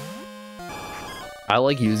 I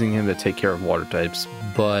like using him to take care of water types,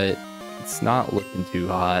 but it's not looking too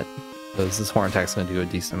hot, because this horn attack's going to do a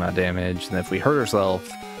decent amount of damage, and if we hurt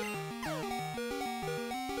ourselves...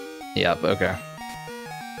 Yep, okay.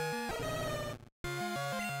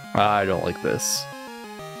 I don't like this.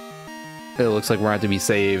 It looks like we're going to have to be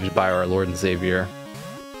saved by our Lord and Savior.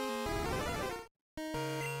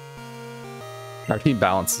 Our team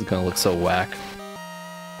balance is going to look so whack.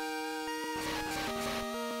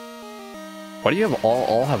 Why do you have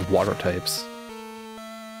all have water types?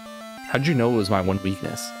 How'd you know it was my one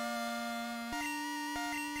weakness?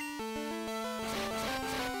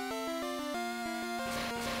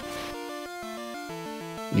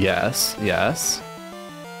 Yes, yes.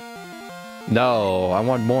 No, I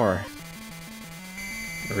want more.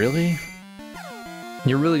 Really?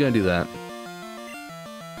 You're really gonna do that?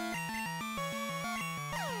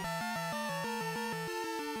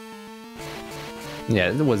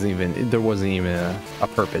 Yeah, there wasn't even a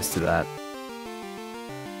purpose to that.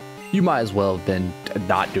 You might as well have been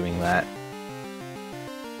not doing that.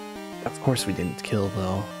 Of course we didn't kill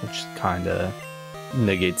though, which kinda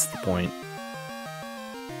negates the point.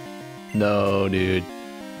 No, dude.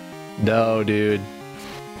 No, dude.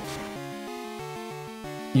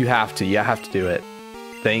 You have to do it.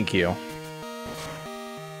 Thank you.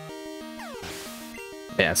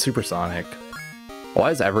 Yeah, supersonic. Why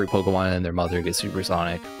does every Pokemon and their mother get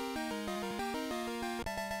supersonic?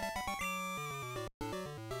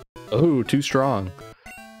 Oh, too strong.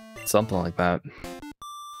 Something like that.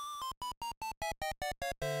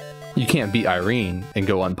 You can't beat Irene and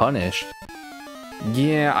go unpunished.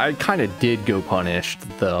 Yeah, I kind of did go punished,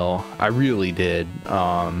 though. I really did.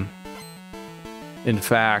 In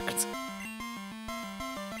fact...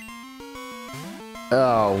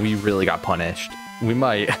 Oh, we really got punished. We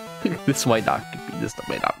might... this might not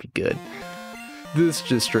be good. This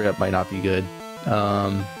just straight up might not be good.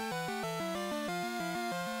 Of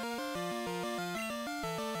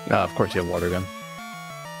course you have Water Gun.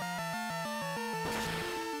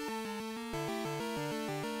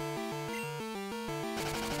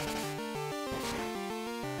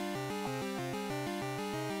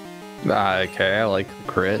 Okay, I like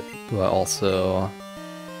the crit, but also...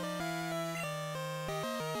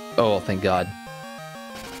 Oh, thank God.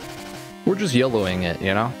 We're just yellowing it,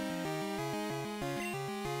 you know?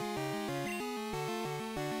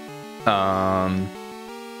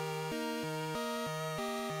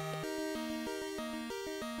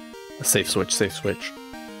 Safe switch, safe switch.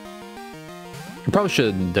 You probably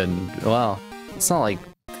should have done... Well, it's not like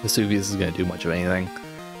Vesuvius is going to do much of anything.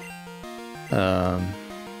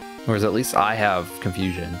 Whereas at least I have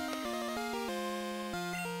confusion.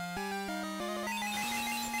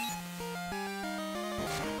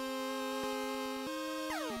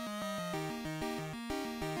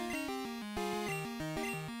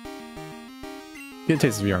 Get a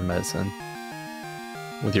taste of your own medicine.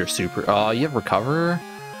 With your super... Oh, you have recover?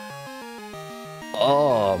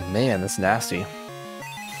 Oh, man, that's nasty.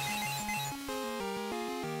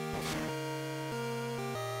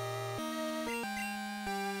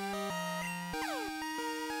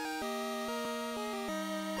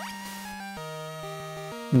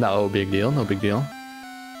 No big deal, no big deal.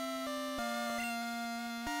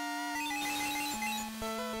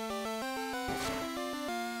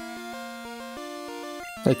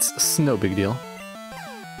 It's no big deal.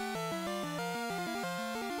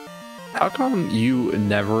 How come you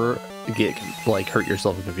never get, like, hurt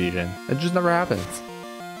yourself in confusion? It just never happens.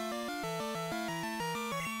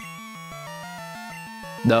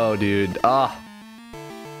 No, dude. Ah.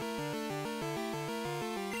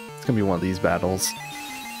 It's gonna be one of these battles.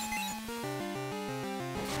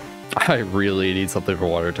 I really need something for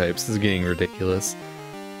water types. This is getting ridiculous.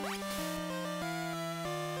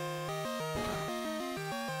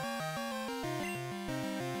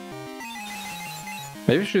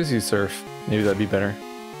 Maybe I should just use Surf. Maybe that'd be better.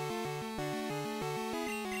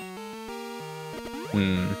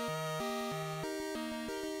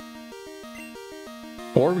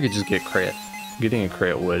 Or we could just get crit. Getting a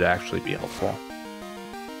crit would actually be helpful.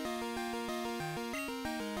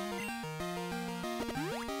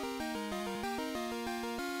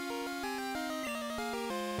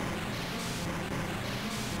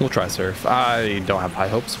 We'll try Surf. I don't have high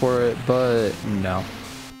hopes for it, but no.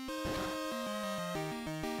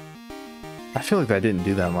 I feel like that didn't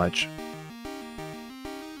do that much.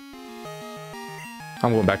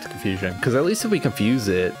 I'm going back to confusion, because at least if we confuse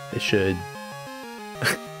it, it should...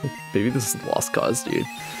 Maybe this is a lost cause, dude.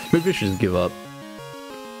 Maybe I should just give up.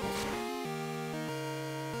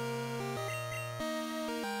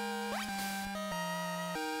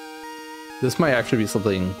 This might actually be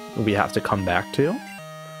something we have to come back to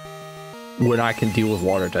when I can deal with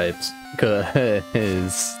water types,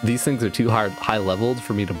 because these things are too high leveled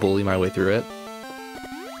for me to bully my way through it.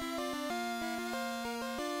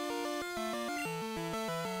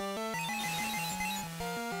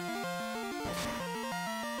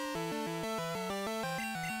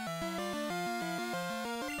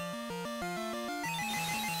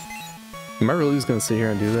 Am I really just gonna sit here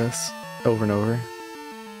and do this over and over?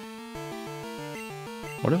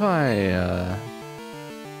 What if I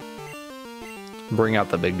bring out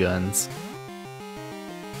the big guns?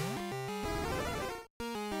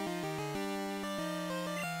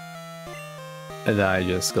 And then I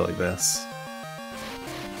just go like this.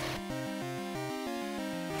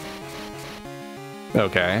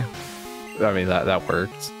 Okay. I mean, that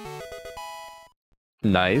worked.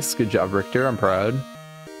 Nice. Good job, Richter. I'm proud.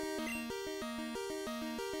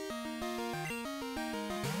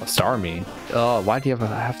 A Starmie? Oh, why do you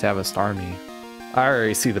have to have a Starmie? I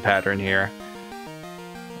already see the pattern here.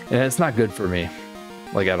 And it's not good for me.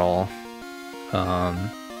 Like, at all. I'm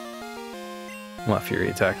gonna Fury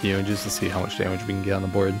attack you just to see how much damage we can get on the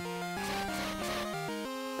board.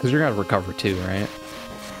 Because you're gonna recover too, right?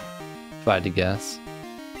 If I had to guess.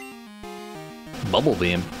 Bubble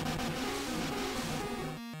Beam.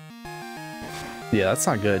 Yeah, that's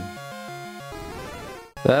not good.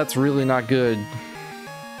 That's really not good.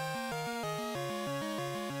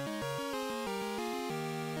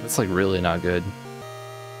 That's like really not good.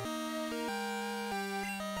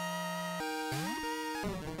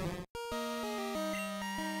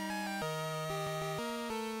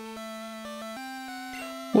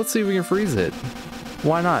 Let's see if we can freeze it.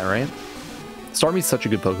 Why not, right? Starmie's such a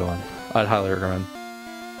good Pokemon. I'd highly recommend.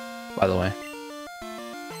 By the way.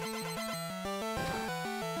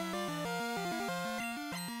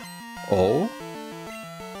 Oh?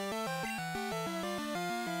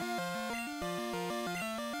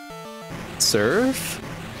 Surf?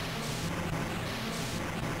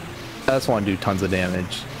 I just want to do tons of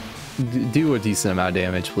damage. Do a decent amount of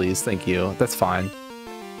damage, please. Thank you. That's fine.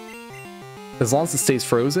 As long as it stays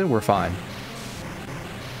frozen, we're fine.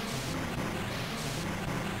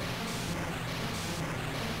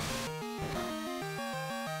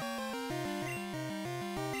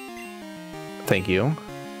 Thank you.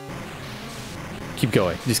 Keep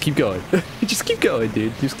going. Just keep going. Just keep going,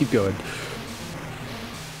 dude. Just keep going.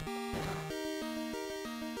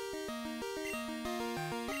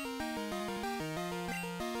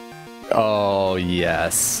 Oh,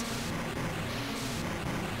 yes.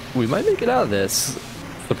 We might make it out of this,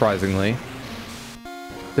 surprisingly.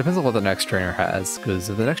 Depends on what the next trainer has, because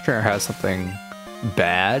if the next trainer has something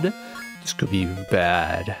bad, this could be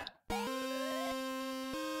bad.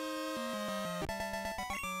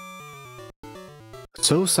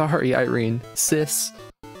 So sorry, Irene. Sis.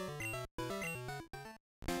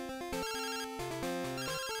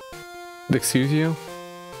 Excuse you?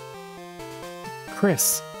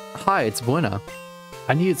 Chris. Hi, it's Buena.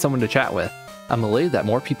 I needed someone to chat with. I'm elated that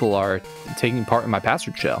more people are taking part in my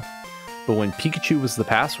password show. But when Pikachu was the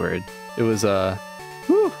password, it was,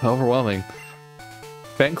 overwhelming.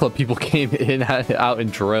 Fan club people came in and out in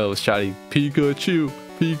droves shouting, Pikachu,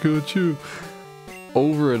 Pikachu.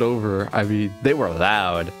 Over and over. I mean, they were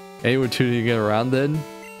loud. Anyone tuning in around then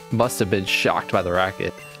must have been shocked by the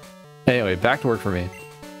racket. Anyway, back to work for me.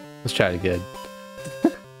 Let's chat again.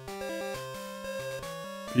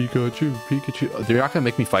 Pikachu, Pikachu. They're not gonna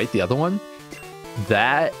make me fight the other one?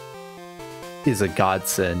 That is a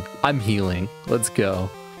godsend. I'm healing. Let's go.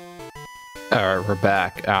 Alright, we're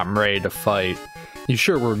back. I'm ready to fight. You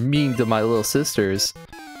sure were mean to my little sisters.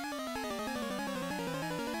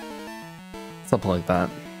 Something like that.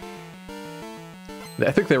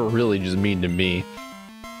 I think they were really just mean to me.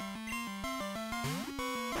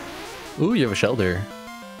 Ooh, you have a shelter.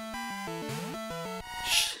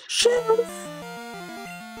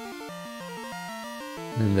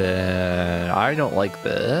 And then I don't like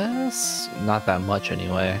this. Not that much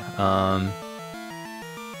anyway.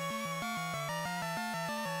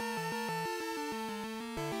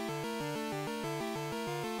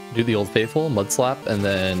 Do the Old Faithful, Mud Slap, and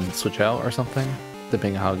then switch out or something,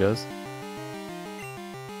 depending on how it goes.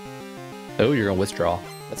 Oh, you're gonna withdraw.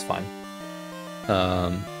 That's fine.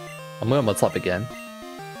 I'm gonna Mud Slap again.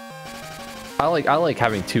 I like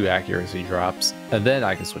having 2 accuracy drops, and then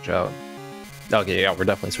I can switch out. Okay, yeah, we're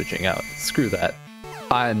definitely switching out. Screw that.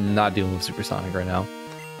 I'm not dealing with Supersonic right now.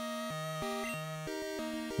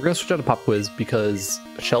 We're gonna switch out to Pop Quiz because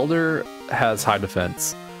Shelter has high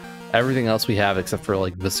defense. Everything else we have, except for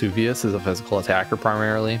like Vesuvius, is a physical attacker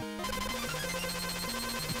primarily.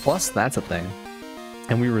 Plus, that's a thing,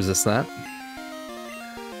 and we resist that.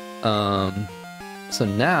 So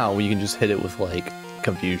now we can just hit it with like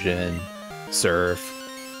Confusion, Surf.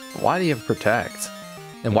 Why do you have Protect?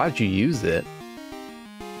 And why did you use it?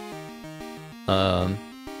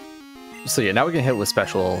 So yeah, now we can hit with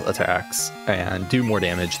special attacks and do more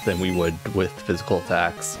damage than we would with physical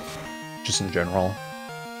attacks, just in general.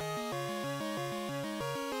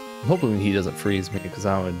 I'm hoping he doesn't freeze me, because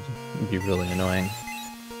that would be really annoying.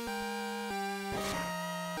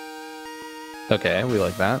 Okay, we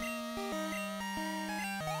like that.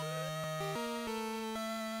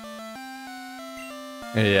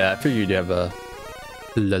 Yeah, I figured you'd have a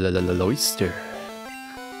Loister.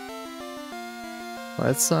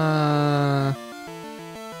 Let's I'm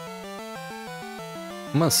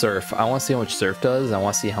gonna Surf. I want to see how much Surf does. I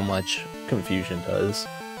want to see how much Confusion does.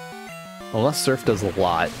 Unless Surf does a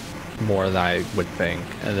lot more than I would think,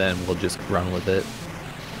 and then we'll just run with it.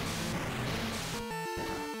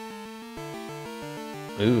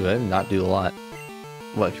 Ooh, that did not do a lot.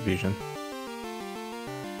 What Confusion?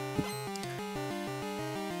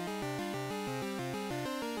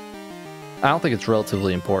 I don't think it's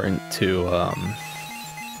relatively important to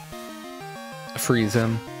freeze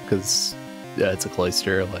him, because yeah, it's a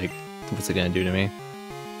Cloyster. Like, what's it gonna do to me?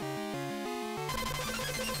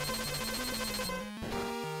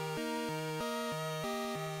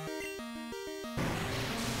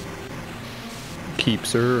 Keep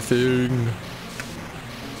surfing.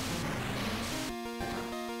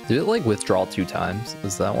 Did it like withdraw 2 times?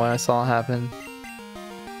 Is that what I saw happen?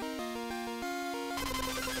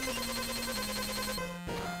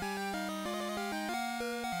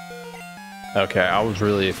 Okay, I was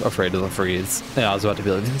really afraid of the freeze. And I was about to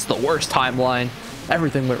be like, this is the worst timeline.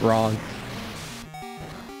 Everything went wrong.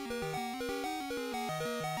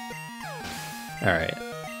 Alright.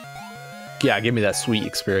 Yeah, give me that sweet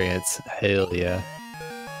experience. Hell yeah.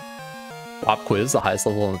 Pop Quiz, the highest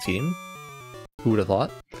level on the team? Who would have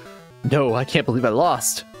thought? No, I can't believe I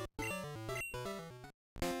lost.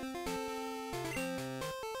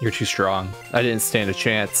 You're too strong. I didn't stand a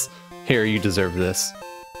chance. Here, you deserve this.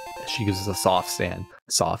 She gives us a soft sand.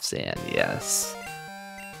 Soft sand, yes.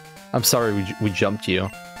 I'm sorry we jumped you.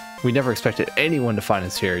 We never expected anyone to find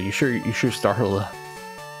us here. You sure startled?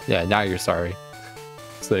 Yeah, now you're sorry.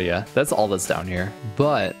 So yeah, that's all that's down here.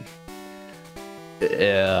 But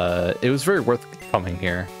it was very worth coming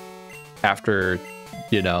here after,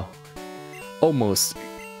 you know, almost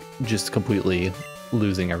just completely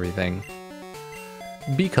losing everything,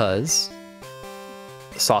 because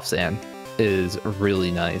soft sand is really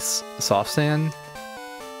nice. Soft sand,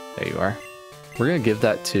 there you are. We're gonna give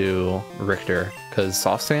that to Richter because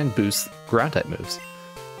soft sand boosts ground type moves.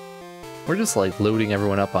 We're just like loading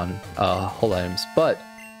everyone up on hull items, but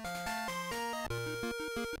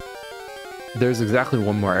there's exactly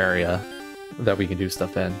one more area that we can do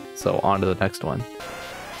stuff in. So on to the next one.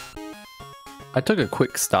 I took a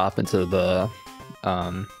quick stop into the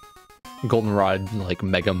Goldenrod like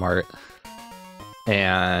Mega Mart,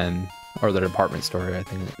 or the department store, I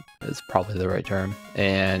think is probably the right term.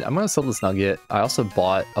 And I'm gonna sell this nugget. I also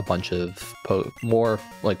bought a bunch of more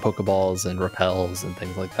like Pokeballs and repels and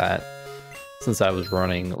things like that, since I was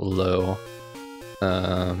running low.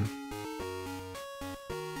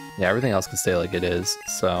 Yeah, everything else can stay like it is,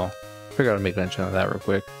 so I figured I'd make mention of that real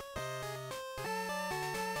quick.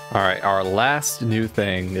 Alright, our last new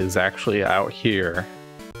thing is actually out here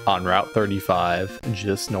on Route 35,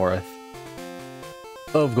 just north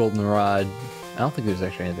of Goldenrod. I don't think there's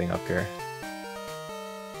actually anything up here.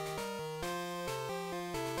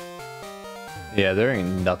 Yeah, there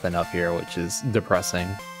ain't nothing up here, which is depressing,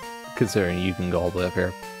 considering you can go all the way up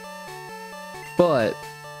here. But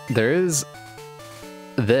there is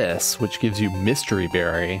this, which gives you Mystery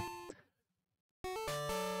Berry.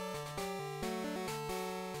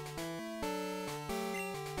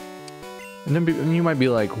 And then you might be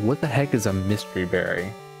like, what the heck is a Mystery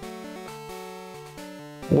Berry?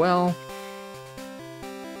 Well,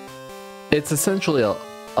 it's essentially a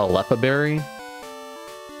Lepa Berry.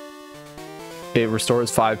 It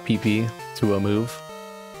restores 5 PP to a move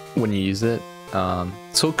when you use it.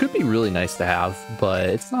 So it could be really nice to have, but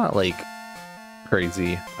it's not like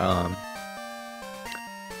crazy.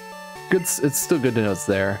 It's still good to know it's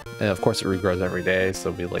there. And of course it regrows every day,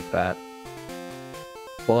 so we like that.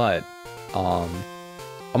 But I'm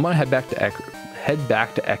gonna head back to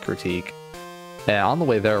Ekritique, and on the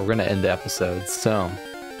way there we're gonna end the episode. So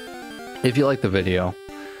if you like the video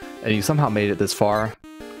and you somehow made it this far,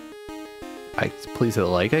 please hit a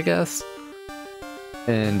like, I guess.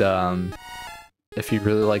 And if you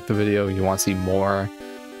really like the video, you want to see more,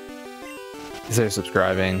 consider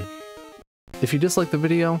subscribing. If you dislike the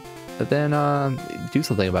video, then do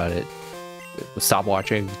something about it. Stop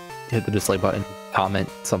watching, hit the dislike button, comment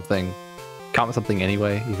something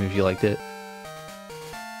anyway, even if you liked it.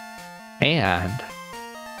 And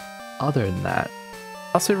other than that,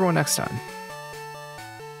 I'll see everyone next time.